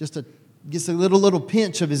gets a little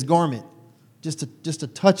pinch of his garment, just to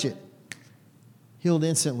touch it. Healed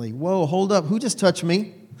instantly. Whoa, hold up. Who just touched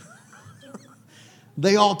me?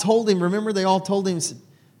 They all told him, remember, they all told him,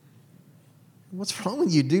 what's wrong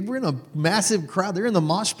with you, dude? We're in a massive crowd. They're in the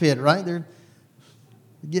mosh pit, right? They're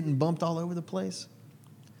getting bumped all over the place.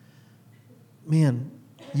 Man,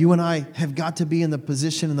 you and I have got to be in the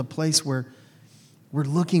position, in the place where we're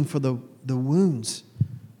looking for the wounds,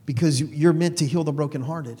 because you're meant to heal the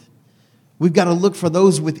brokenhearted. We've got to look for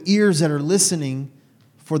those with ears that are listening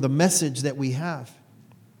for the message that we have.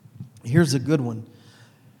 Here's a good one.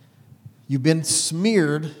 You've been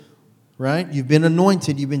smeared, right? You've been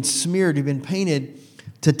anointed, you've been smeared, you've been painted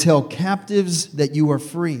to tell captives that you are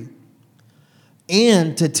free,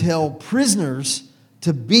 and to tell prisoners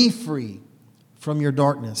to be free from your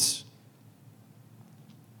darkness.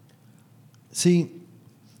 See,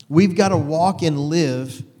 we've got to walk and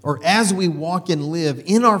live, or as we walk and live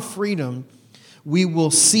in our freedom, we will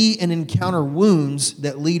see and encounter wounds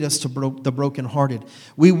that lead us to the brokenhearted.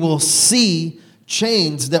 We will see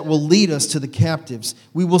chains that will lead us to the captives.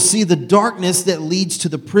 We will see the darkness that leads to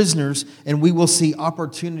the prisoners, and we will see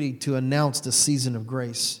opportunity to announce the season of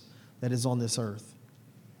grace that is on this earth.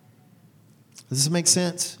 Does this make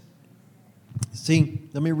sense? See,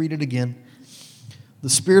 let me read it again. The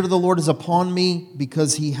Spirit of the Lord is upon me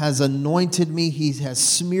because He has anointed me. He has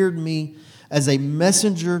smeared me as a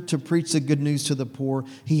messenger to preach the good news to the poor.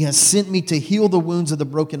 He has sent me to heal the wounds of the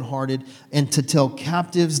brokenhearted and to tell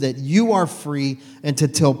captives that you are free and to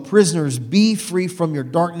tell prisoners, be free from your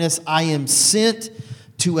darkness. I am sent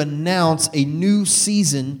to announce a new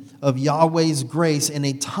season of Yahweh's grace and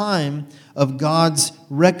a time of God's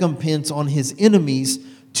recompense on His enemies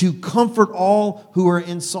to comfort all who are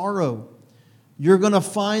in sorrow. You're going to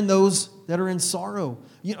find those that are in sorrow.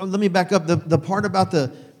 You know, let me back up the part about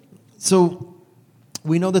so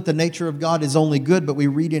we know that the nature of God is only good, but we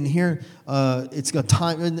read in here, it's a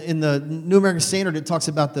time in the New American Standard. It talks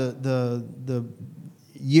about the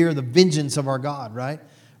year, the vengeance of our God. Right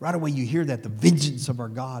away, you hear that, the vengeance of our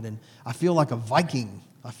God, and I feel like a Viking.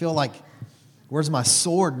 I feel like, where's my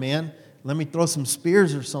sword, man? Let me throw some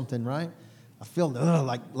spears or something, right? I feel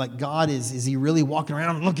like God is He really walking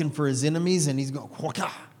around looking for His enemies, and He's going,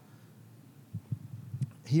 Waka.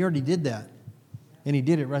 He already did that. And He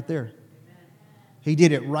did it right there. He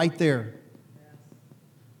did it right there.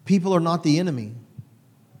 People are not the enemy.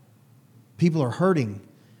 People are hurting.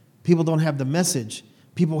 People don't have the message.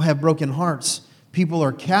 People have broken hearts. People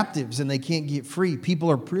are captives and they can't get free.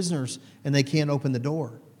 People are prisoners and they can't open the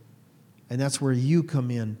door. And that's where you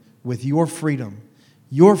come in with your freedom.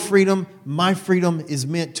 Your freedom, my freedom, is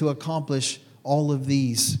meant to accomplish all of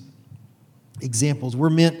these examples. We're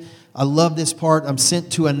meant, I love this part, I'm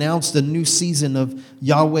sent to announce the new season of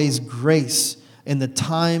Yahweh's grace and the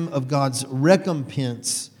time of God's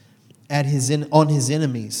recompense on His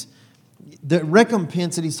enemies. The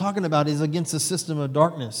recompense that He's talking about is against the system of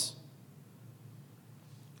darkness,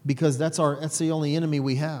 because that's the only enemy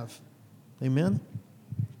we have. Amen?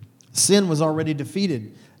 Sin was already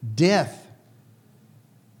defeated. Death.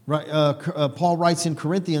 Right? Paul writes in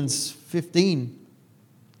Corinthians 15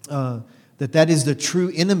 that is the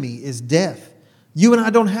true enemy, is death. You and I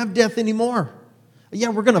don't have death anymore. Yeah,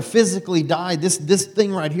 we're going to physically die. This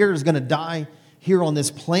thing right here is going to die here on this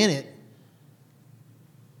planet.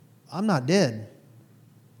 I'm not dead.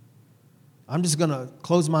 I'm just going to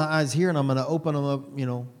close my eyes here and I'm going to open them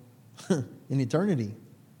up, in eternity.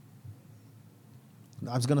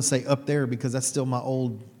 I was going to say up there because that's my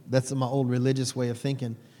old religious way of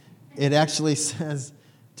thinking. It actually says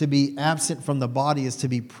to be absent from the body is to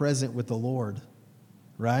be present with the Lord,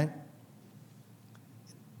 right?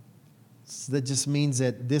 So that just means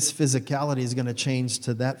that this physicality is going to change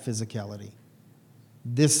to that physicality.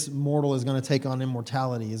 This mortal is going to take on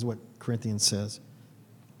immortality, is what Corinthians says.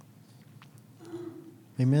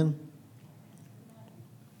 Amen?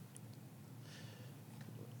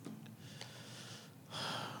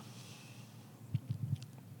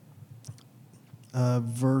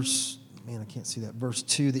 I can't see that. Verse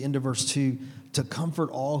 2, the end of verse 2, to comfort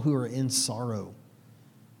all who are in sorrow.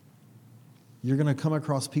 You're going to come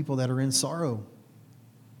across people that are in sorrow.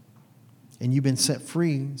 And you've been set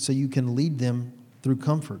free so you can lead them through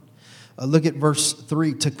comfort. Look at verse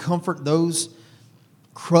 3, to comfort those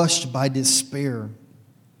crushed by despair,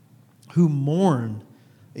 who mourn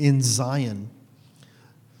in Zion.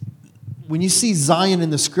 When you see Zion in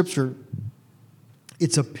the scripture,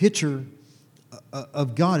 it's a picture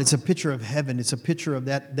of God. It's a picture of heaven. It's a picture of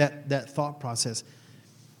that thought process.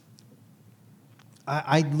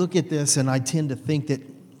 I look at this and I tend to think that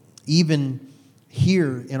even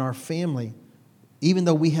here in our family, even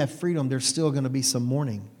though we have freedom, there's still going to be some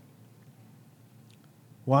mourning.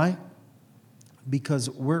 Why? Because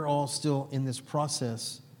we're all still in this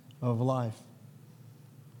process of life.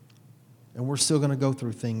 And we're still going to go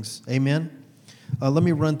through things. Amen? Let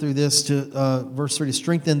me run through this to verse 3. To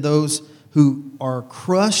strengthen those who are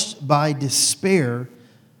crushed by despair,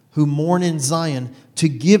 who mourn in Zion, to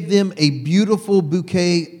give them a beautiful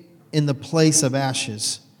bouquet in the place of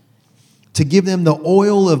ashes, to give them the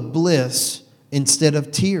oil of bliss instead of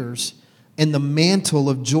tears, and the mantle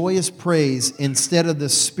of joyous praise instead of the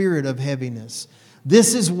spirit of heaviness.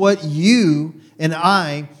 This is what you and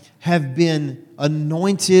I have been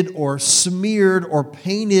anointed or smeared or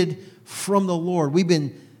painted from the Lord.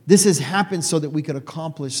 This has happened so that we could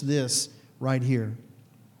accomplish this right here.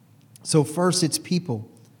 So first it's people,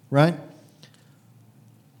 right?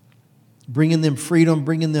 Bringing them freedom,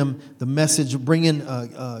 bringing them the message,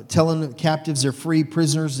 telling captives they're free,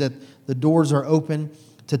 prisoners that the doors are open,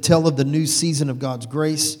 to tell of the new season of God's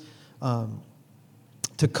grace,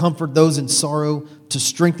 to comfort those in sorrow, to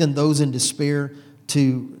strengthen those in despair,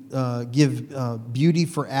 to give beauty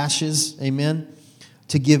for ashes, amen,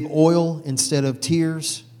 to give oil instead of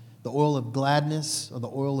tears, the oil of gladness or the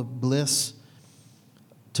oil of bliss,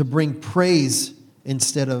 to bring praise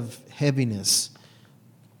instead of heaviness.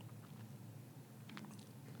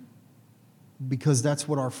 Because that's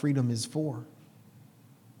what our freedom is for.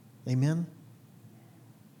 Amen?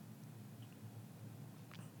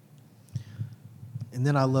 And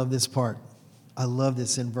then I love this part. I love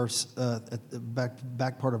this in verse at the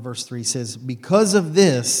back part of verse 3. It says, because of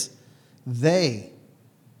this, they.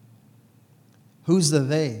 Who's the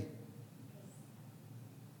they?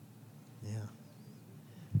 Yeah.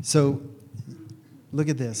 So, look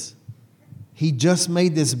at this. He just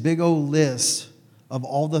made this big old list of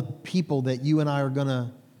all the people that you and I are going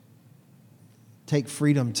to take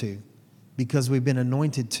freedom to because we've been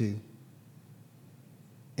anointed to.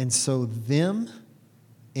 And so them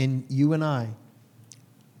and you and I,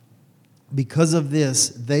 because of this,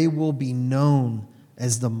 they will be known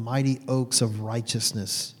as the mighty oaks of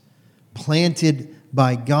righteousness, planted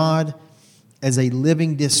by God as a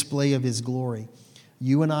living display of His glory.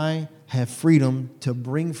 You and I have freedom to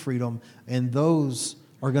bring freedom, and those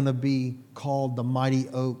are going to be called the mighty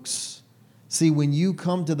oaks. See, when you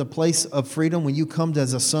come to the place of freedom, when you come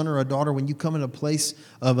as a son or a daughter, when you come in a place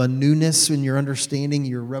of a newness in your understanding,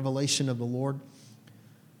 your revelation of the Lord,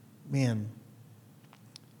 man,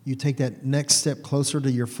 you take that next step closer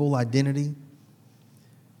to your full identity.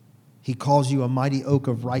 He calls you a mighty oak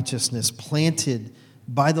of righteousness, planted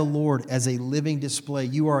by the Lord as a living display.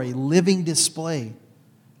 You are a living display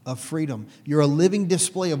of freedom. You're a living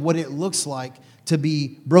display of what it looks like to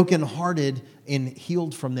be brokenhearted and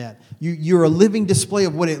healed from that. You're a living display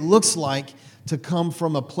of what it looks like to come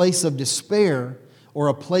from a place of despair or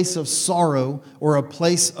a place of sorrow or a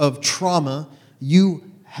place of trauma. You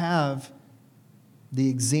have the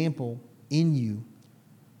example in you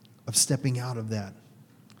of stepping out of that.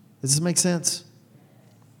 Does this make sense?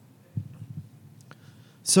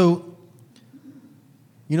 So,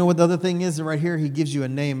 you know what the other thing is right here? He gives you a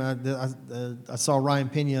name. I saw Ryan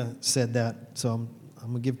Pena said that, so I'm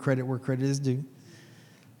going to give credit where credit is due.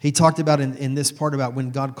 He talked about in this part about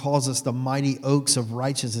when God calls us the mighty oaks of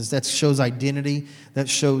righteousness. That shows identity. That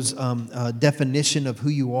shows definition of who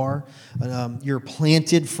you are. You're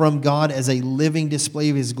planted from God as a living display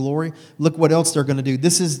of His glory. Look what else they're going to do.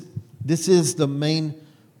 This is the main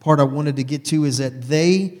part I wanted to get to, is that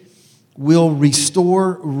they will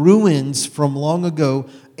restore ruins from long ago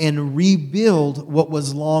and rebuild what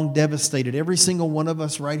was long devastated. Every single one of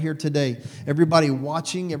us right here today, everybody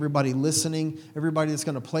watching, everybody listening, everybody that's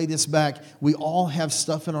going to play this back, we all have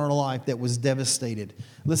stuff in our life that was devastated.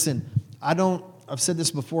 Listen, I've said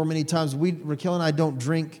this before many times, Raquel and I don't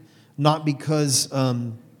drink not because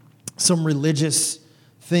some religious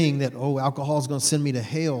thing that, alcohol is going to send me to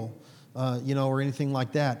hell, or anything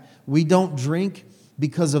like that. We don't drink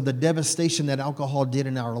because of the devastation that alcohol did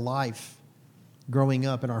in our life growing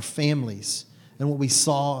up, in our families, and what we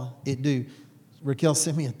saw it do. Raquel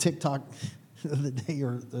sent me a TikTok the other day,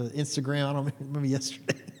 or Instagram, I don't remember,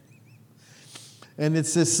 yesterday. And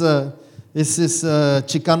it's this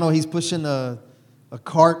Chicano, he's pushing a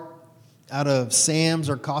cart out of Sam's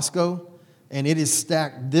or Costco, and it is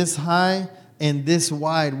stacked this high and this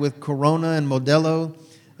wide with Corona and Modelo,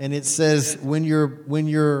 and it says, when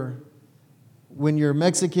you're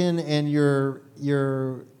Mexican and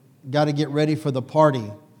you're got to get ready for the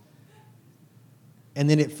party. And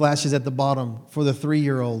then it flashes at the bottom for the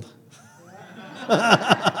 3-year-old.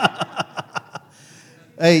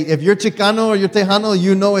 Hey, if you're Chicano or you're Tejano,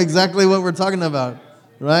 you know exactly what we're talking about,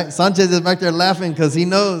 right? Sanchez is back there laughing because he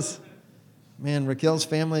knows. Man, Raquel's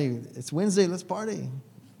family, it's Wednesday, let's party.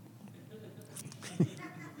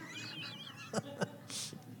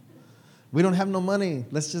 We don't have no money.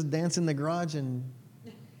 Let's just dance in the garage and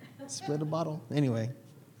split a bottle. Anyway.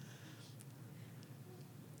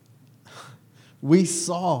 We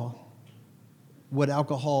saw what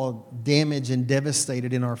alcohol damaged and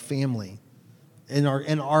devastated in our family, in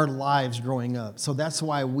our lives growing up. So that's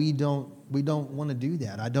why we don't want to do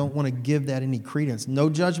that. I don't want to give that any credence. No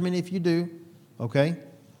judgment if you do, okay?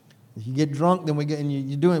 If you get drunk, then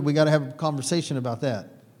you do it. We got to have a conversation about that.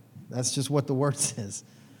 That's just what the word says.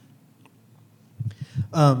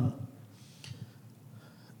 But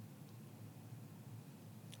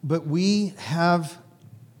we have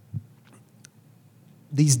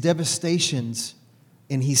these devastations,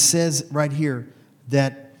 and he says right here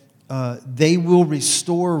that they will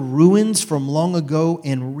restore ruins from long ago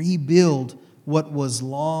and rebuild what was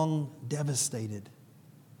long devastated.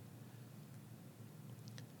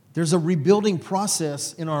 There's a rebuilding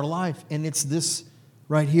process in our life, and it's this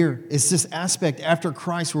right here. It's this aspect after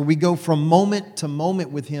Christ where we go from moment to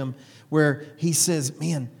moment with him, where he says,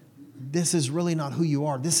 man, this is really not who you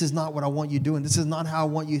are. This is not what I want you doing. This is not how I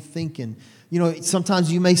want you thinking.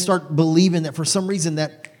 Sometimes you may start believing that for some reason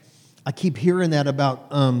that I keep hearing that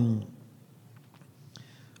about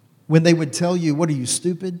when they would tell you, what are you,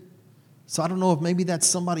 stupid? So I don't know if maybe that's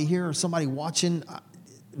somebody here or somebody watching.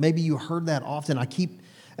 Maybe you heard that often.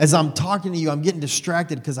 As I'm talking to you, I'm getting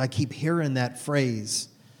distracted because I keep hearing that phrase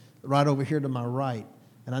right over here to my right.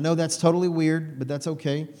 And I know that's totally weird, but that's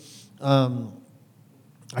okay.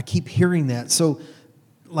 I keep hearing that. So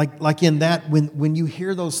like in that, when you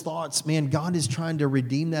hear those thoughts, man, God is trying to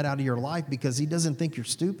redeem that out of your life because he doesn't think you're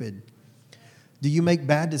stupid. Do you make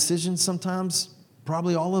bad decisions sometimes?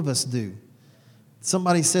 Probably all of us do.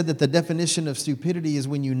 Somebody said that the definition of stupidity is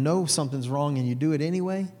when you know something's wrong and you do it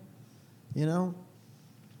anyway,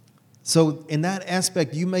 So in that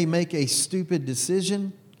aspect, you may make a stupid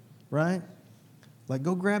decision, right? Like,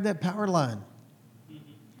 go grab that power line.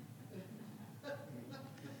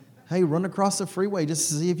 Hey, run across the freeway just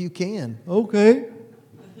to see if you can. Okay.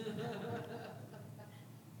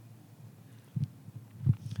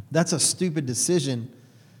 That's a stupid decision,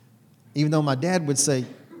 even though my dad would say,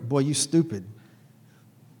 boy, you stupid.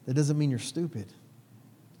 That doesn't mean you're stupid.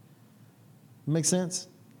 Make sense?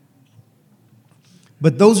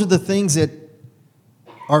 But those are the things that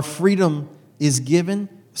our freedom is given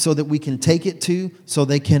so that we can take it to, so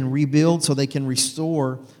they can rebuild, so they can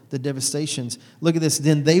restore the devastations. Look at this.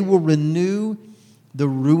 Then they will renew the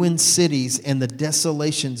ruined cities and the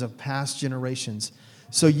desolations of past generations.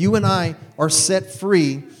 So you and I are set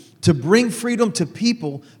free to bring freedom to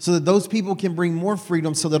people so that those people can bring more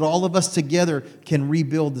freedom so that all of us together can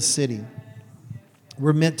rebuild the city.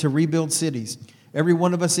 We're meant to rebuild cities. Every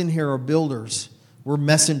one of us in here are builders. We're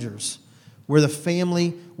messengers. We're the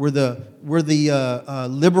family. We're the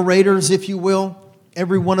liberators, if you will.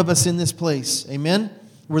 Every one of us in this place. Amen?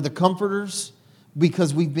 We're the comforters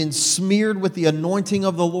because we've been smeared with the anointing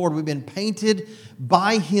of the Lord. We've been painted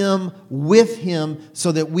by him, with him,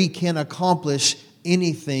 so that we can accomplish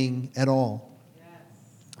anything at all. Yes.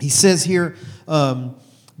 He says here,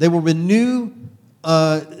 they will renew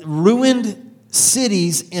ruined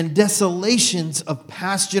cities and desolations of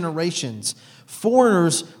past generations.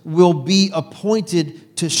 Foreigners will be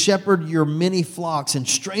appointed to shepherd your many flocks, and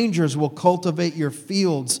strangers will cultivate your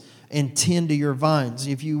fields and tend to your vines.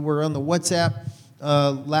 If you were on the WhatsApp,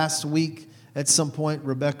 last week at some point,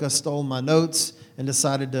 Rebecca stole my notes and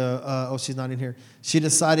decided to, she's not in here. She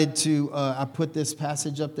decided to, I put this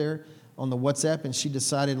passage up there on the WhatsApp, and she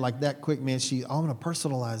decided like that quick, man, I'm going to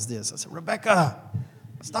personalize this. I said, Rebecca,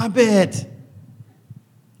 stop it.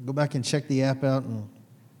 Go back and check the app out.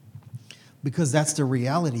 Because that's the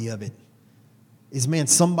reality of it. Is, man,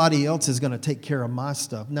 somebody else is going to take care of my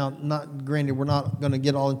stuff. Now, not granted, we're not going to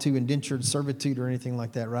get all into indentured servitude or anything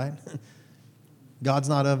like that, right? God's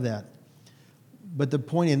not of that. But the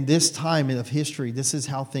point in this time of history, this is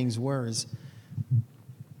how things were, is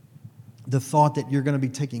the thought that you're going to be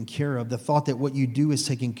taken care of, the thought that what you do is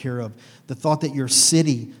taken care of, the thought that your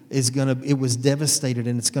city it was devastated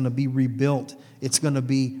and it's going to be rebuilt, it's going to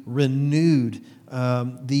be renewed,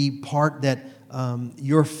 the part that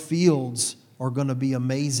your fields are going to be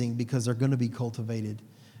amazing because they're going to be cultivated.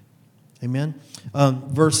 Amen.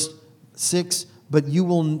 Verse 6, but you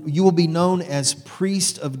will be known as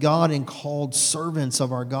priests of God and called servants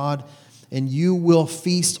of our God, and you will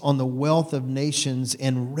feast on the wealth of nations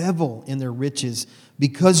and revel in their riches,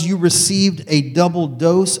 because you received a double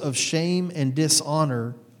dose of shame and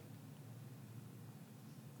dishonor.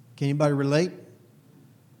 Can anybody relate?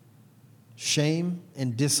 Shame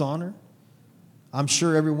and dishonor. I'm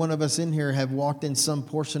sure every one of us in here have walked in some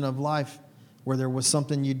portion of life where there was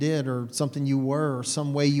something you did or something you were or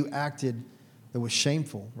some way you acted that was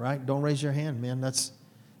shameful, right? Don't raise your hand, man.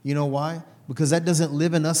 You know why? Because that doesn't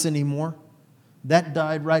live in us anymore. That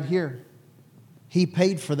died right here. He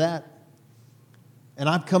paid for that. And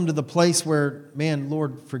I've come to the place where, man,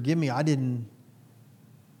 Lord, forgive me. I didn't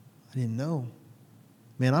know.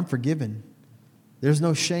 Man, I'm forgiven. There's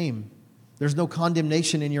no shame. There's no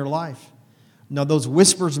condemnation in your life. Now, those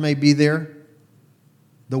whispers may be there.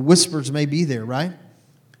 The whispers may be there, right?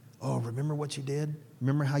 Oh, remember what you did?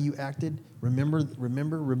 Remember how you acted?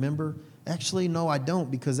 Remember. Actually, no, I don't,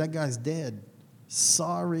 because that guy's dead.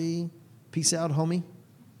 Sorry. Peace out, homie.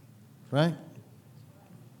 Right?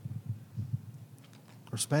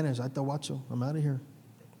 Or Spanish, hasta guacho. I'm out of here.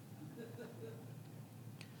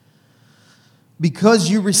 Because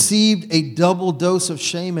you received a double dose of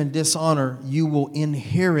shame and dishonor, you will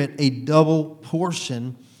inherit a double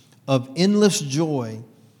portion of endless joy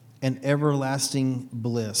and everlasting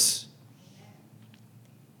bliss.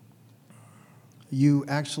 You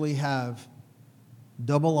actually have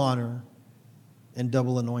double honor and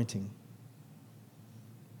double anointing.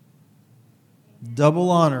 Double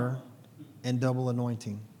honor and double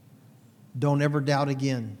anointing. Don't ever doubt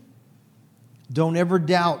again. Don't ever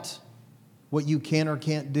doubt what you can or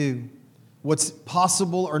can't do, what's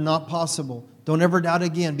possible or not possible. Don't ever doubt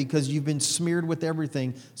again, because you've been smeared with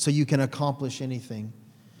everything so you can accomplish anything.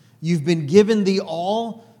 You've been given the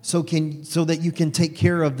all so that you can take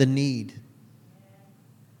care of the need,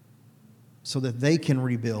 so that they can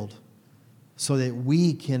rebuild, so that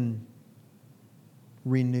we can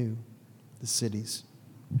renew the cities.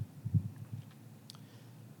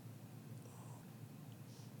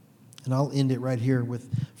 And I'll end it right here with,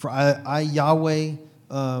 for I Yahweh,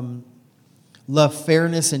 love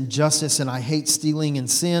fairness and justice, and I hate stealing and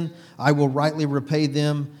sin. I will rightly repay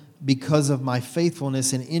them because of my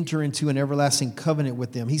faithfulness and enter into an everlasting covenant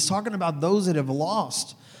with them. He's talking about those that have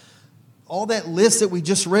lost. All that list that we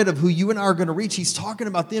just read of who you and I are going to reach, he's talking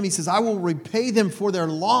about them. He says, I will repay them for their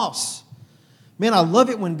loss. Man, I love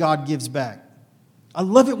it when God gives back. I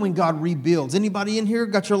love it when God rebuilds. Anybody in here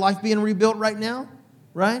got your life being rebuilt right now?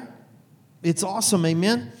 Right? It's awesome,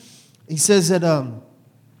 amen? He says that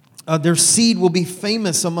their seed will be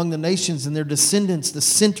famous among the nations, and their descendants the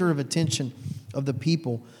center of attention of the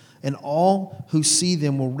people. And all who see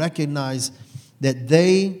them will recognize that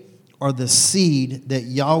they are the seed that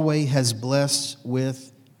Yahweh has blessed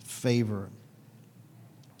with favor.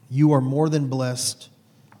 You are more than blessed.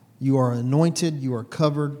 You are anointed. You are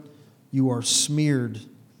covered. You are smeared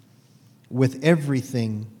with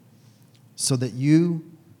everything so that you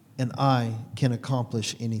and I can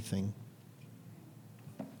accomplish anything.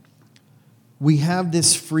 We have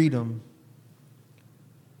this freedom,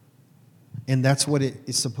 and that's what it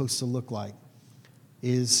is supposed to look like,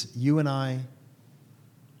 is you and I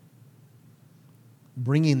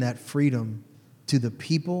bringing that freedom to the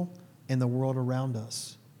people and the world around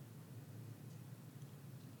us.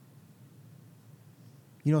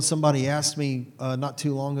 You know, somebody asked me not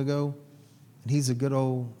too long ago, and he's a good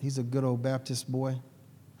old Baptist boy.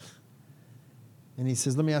 And he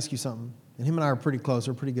says, let me ask you something. And him and I are pretty close.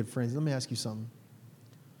 We're pretty good friends. Let me ask you something.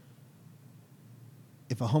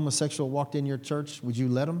 If a homosexual walked in your church, would you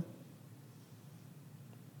let him?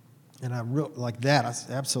 And I like that. I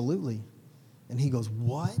said, absolutely. And he goes,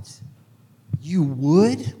 what? You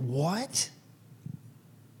would? What?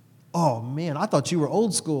 Oh, man, I thought you were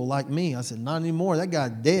old school like me. I said, not anymore. That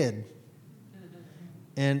guy's dead.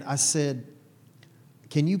 And I said,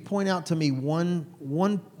 can you point out to me one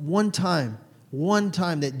time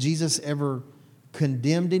that Jesus ever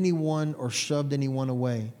condemned anyone or shoved anyone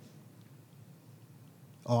away?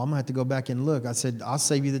 Oh, I'm going to have to go back and look. I said, I'll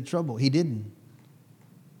save you the trouble. He didn't.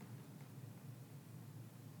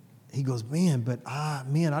 He goes, man,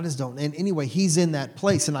 I just don't. And anyway, he's in that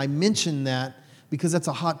place. And I mentioned that because that's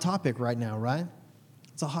a hot topic right now, right?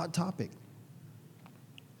 It's a hot topic.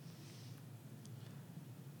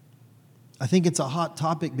 I think it's a hot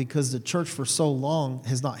topic because the church for so long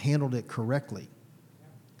has not handled it correctly.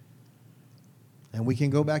 And we can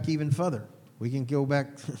go back even further. We can go back.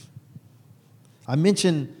 I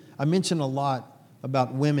mentioned a lot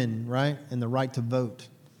about women, right? And the right to vote.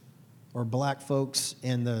 Or black folks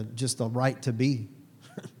and just the right to be.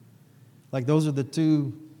 Like those are the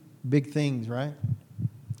two big things, right?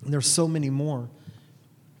 And there's so many more.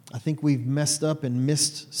 I think we've messed up and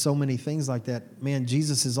missed so many things like that. Man,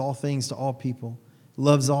 Jesus is all things to all people,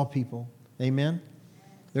 loves all people. Amen?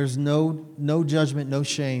 There's no judgment, no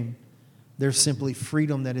shame. There's simply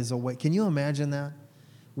freedom that is away. Can you imagine that?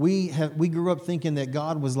 We grew up thinking that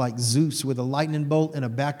God was like Zeus with a lightning bolt and a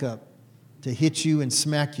backup to hit you and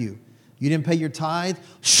smack you. You didn't pay your tithe?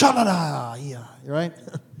 Sha-da-da! Yeah, right?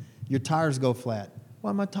 Your tires go flat.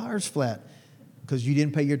 Why are my tires flat? Because you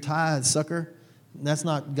didn't pay your tithe, sucker. That's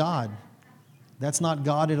not God. That's not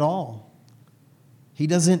God at all. He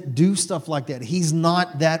doesn't do stuff like that. He's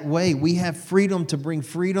not that way. We have freedom to bring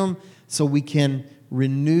freedom so we can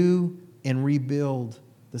renew and rebuild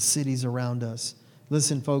the cities around us.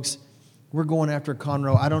 Listen, folks, we're going after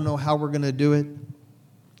Conroe. I don't know how we're going to do it.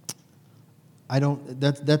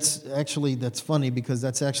 That's funny because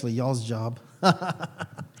that's actually y'all's job.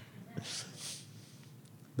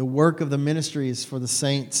 The work of the ministry is for the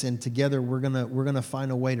saints, and together we're gonna find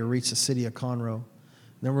a way to reach the city of Conroe.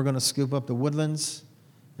 Then we're gonna scoop up the Woodlands,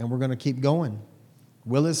 and we're gonna keep going.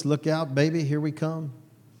 Willis, look out, baby, here we come.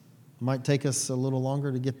 Might take us a little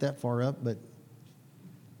longer to get that far up, but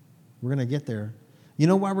we're gonna get there. You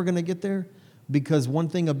know why we're gonna get there? Because one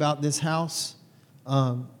thing about this house,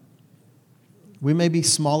 we may be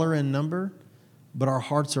smaller in number, but our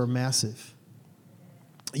hearts are massive.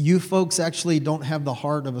 You folks actually don't have the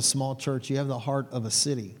heart of a small church. You have the heart of a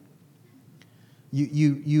city.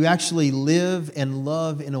 You actually live and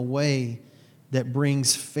love in a way that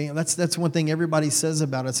brings family. That's one thing everybody says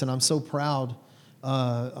about us, and I'm so proud.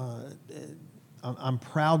 I'm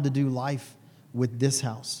proud to do life with this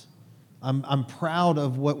house. I'm proud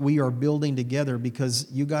of what we are building together because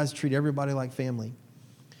you guys treat everybody like family,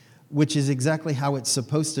 which is exactly how it's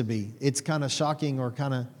supposed to be. It's kind of shocking or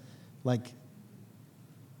kind of like,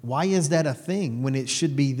 why is that a thing when it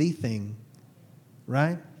should be the thing,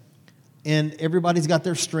 right? And everybody's got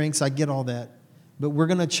their strengths. I get all that. But we're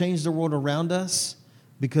going to change the world around us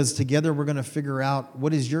because together we're going to figure out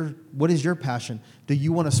what is your passion. Do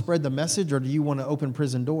you want to spread the message or do you want to open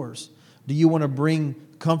prison doors? Do you want to bring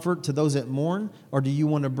comfort to those that mourn or do you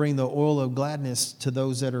want to bring the oil of gladness to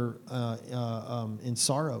those that are in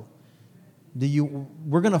sorrow?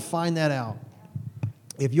 We're going to find that out.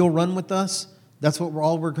 If you'll run with us, that's what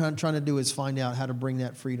we're trying to do is find out how to bring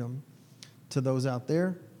that freedom to those out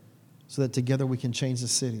there so that together we can change the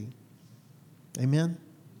city. Amen?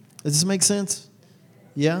 Does this make sense?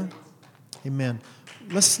 Yeah? Amen.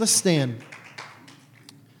 Let's stand.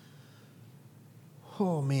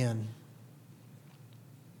 Oh, man.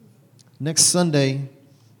 Next Sunday,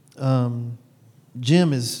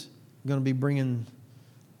 Jim is going to be bringing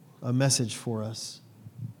a message for us.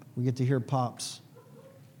 We get to hear Pops.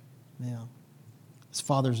 Yeah. It's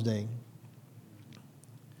Father's Day.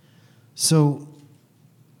 So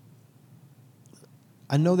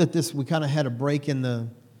I know that we kind of had a break in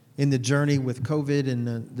the journey with COVID and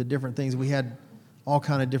the different things. We had all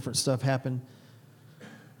kind of different stuff happen.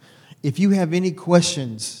 If you have any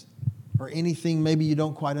questions or anything maybe you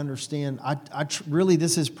don't quite understand, really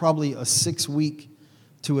this is probably a 6-week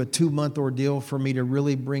to a 2-month ordeal for me to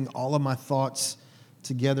really bring all of my thoughts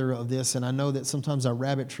together of this. And I know that sometimes I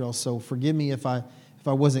rabbit trail, so forgive me if I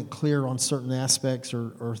wasn't clear on certain aspects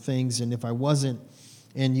or things. And if I wasn't,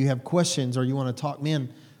 and you have questions or you want to talk,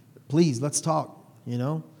 man, please, let's talk,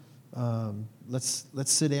 Let's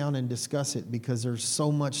sit down and discuss it because there's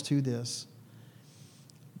so much to this.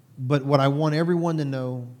 But what I want everyone to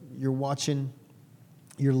know, you're watching,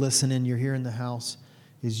 you're listening, you're here in the house,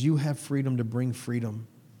 is you have freedom to bring freedom.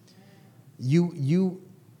 You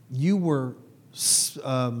were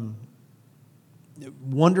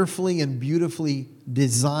wonderfully and beautifully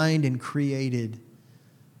designed and created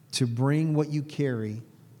to bring what you carry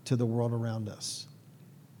to the world around us.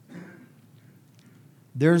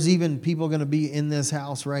 There's even people going to be in this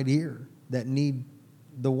house right here that need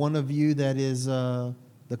the one of you that is the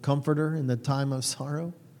comforter in the time of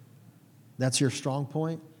sorrow. That's your strong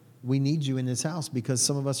point. We need you in this house because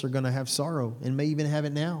some of us are going to have sorrow and may even have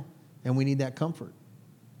it now, and we need that comfort.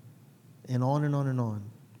 And on and on and on.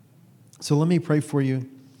 So let me pray for you.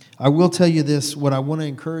 I will tell you this. What I want to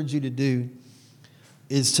encourage you to do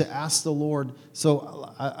is to ask the Lord.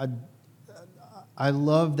 So I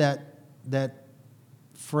love that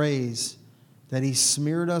phrase that He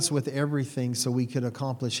smeared us with everything so we could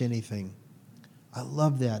accomplish anything. I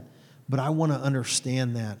love that. But I want to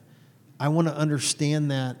understand that. I want to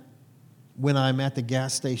understand that when I'm at the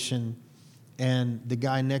gas station and the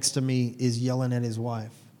guy next to me is yelling at his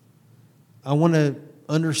wife. I want to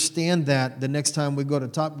understand that the next time we go to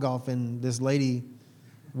Topgolf and this lady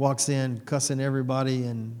walks in cussing everybody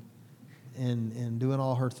and doing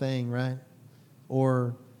all her thing, right?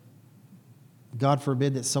 Or God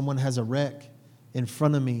forbid that someone has a wreck in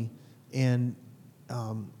front of me and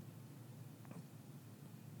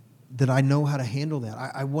that I know how to handle that.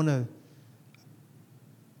 I want to.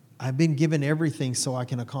 I've been given everything so I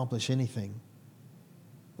can accomplish anything.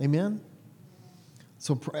 Amen?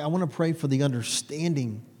 So I want to pray for the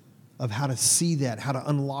understanding of how to see that, how to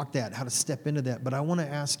unlock that, how to step into that. But I want to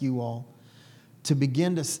ask you all to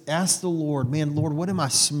begin to ask the Lord, man, Lord, what am I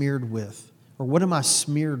smeared with? Or what am I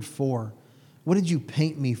smeared for? What did you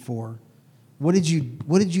paint me for? What did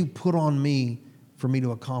you put on me for me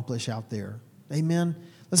to accomplish out there? Amen?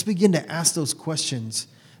 Let's begin to ask those questions.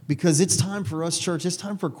 Because it's time for us, church, it's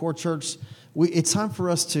time for Core Church, it's time for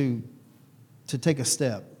us to take a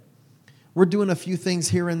step. We're doing a few things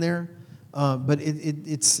here and there, but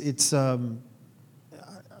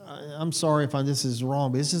I'm sorry if this is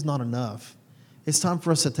wrong, but it's just not enough. It's time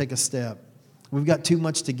for us to take a step. We've got too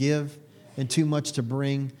much to give and too much to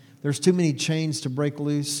bring. There's too many chains to break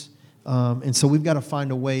loose, and so we've got to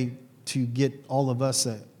find a way to get all of us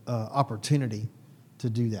an opportunity to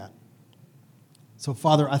do that. So,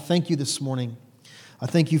 Father, I thank you this morning. I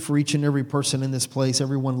thank you for each and every person in this place,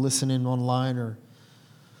 everyone listening online or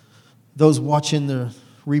those watching the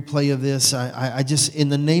replay of this. I just, in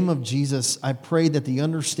the name of Jesus, I pray that the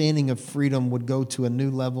understanding of freedom would go to a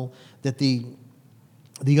new level, that the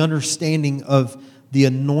understanding of the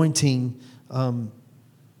anointing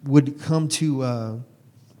would come to a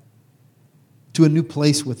new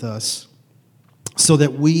place with us so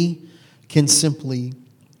that we can simply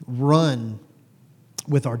run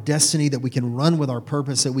with our destiny, that we can run with our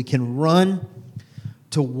purpose, that we can run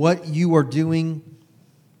to what you are doing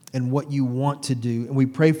and what you want to do. And we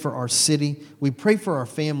pray for our city. We pray for our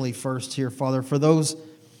family first here, Father. For those,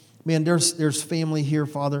 man, there's family here,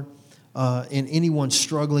 Father, and anyone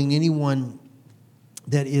struggling, anyone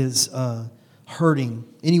that is hurting,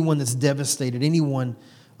 anyone that's devastated, anyone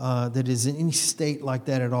that is in any state like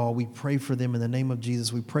that at all, we pray for them in the name of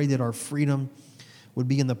Jesus. We pray that our freedom would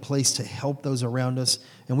be in the place to help those around us.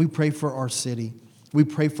 And we pray for our city. We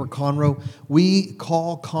pray for Conroe. We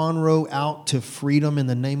call Conroe out to freedom in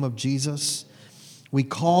the name of Jesus. We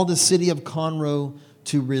call the city of Conroe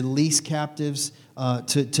to release captives,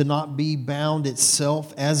 to not be bound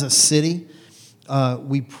itself as a city.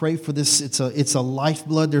 We pray for this. It's a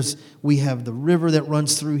lifeblood. We have the river that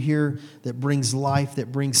runs through here that brings life,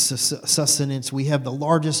 that brings sustenance. We have the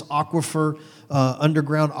largest aquifer,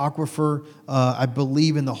 underground aquifer, I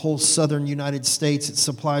believe, in the whole southern United States. It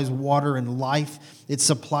supplies water and life. It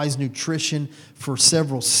supplies nutrition for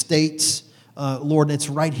several states. Lord, it's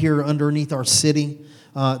right here underneath our city.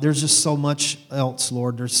 There's just so much else,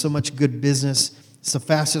 Lord. There's so much good business. It's the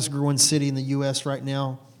fastest growing city in the U.S. right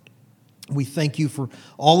now. We thank you for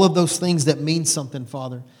all of those things that mean something,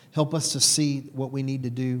 Father. Help us to see what we need to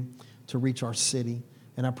do to reach our city.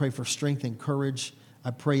 And I pray for strength and courage.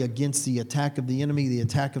 I pray against the attack of the enemy, the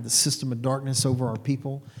attack of the system of darkness over our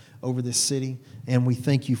people, over this city. And we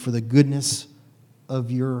thank you for the goodness of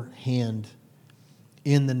your hand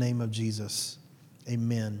in the name of Jesus.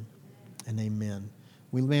 Amen and amen.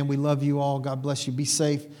 We love you all. God bless you. Be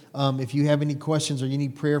safe. If you have any questions or you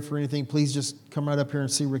need prayer for anything, please just come right up here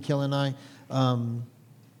and see Raquel and I.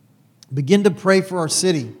 Begin to pray for our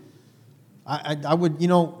city. I would,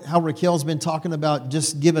 how Raquel's been talking about,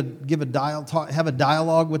 just have a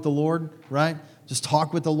dialogue with the Lord, right? Just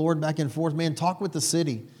talk with the Lord back and forth. Man, talk with the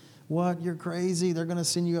city. What? You're crazy. They're going to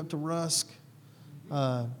send you up to Rusk.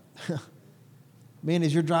 Man,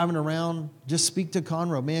 as you're driving around, just speak to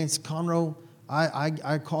Conroe. Man, it's Conroe.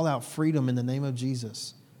 I call out freedom in the name of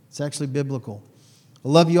Jesus. It's actually biblical. I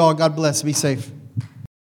love you all. God bless. Be safe.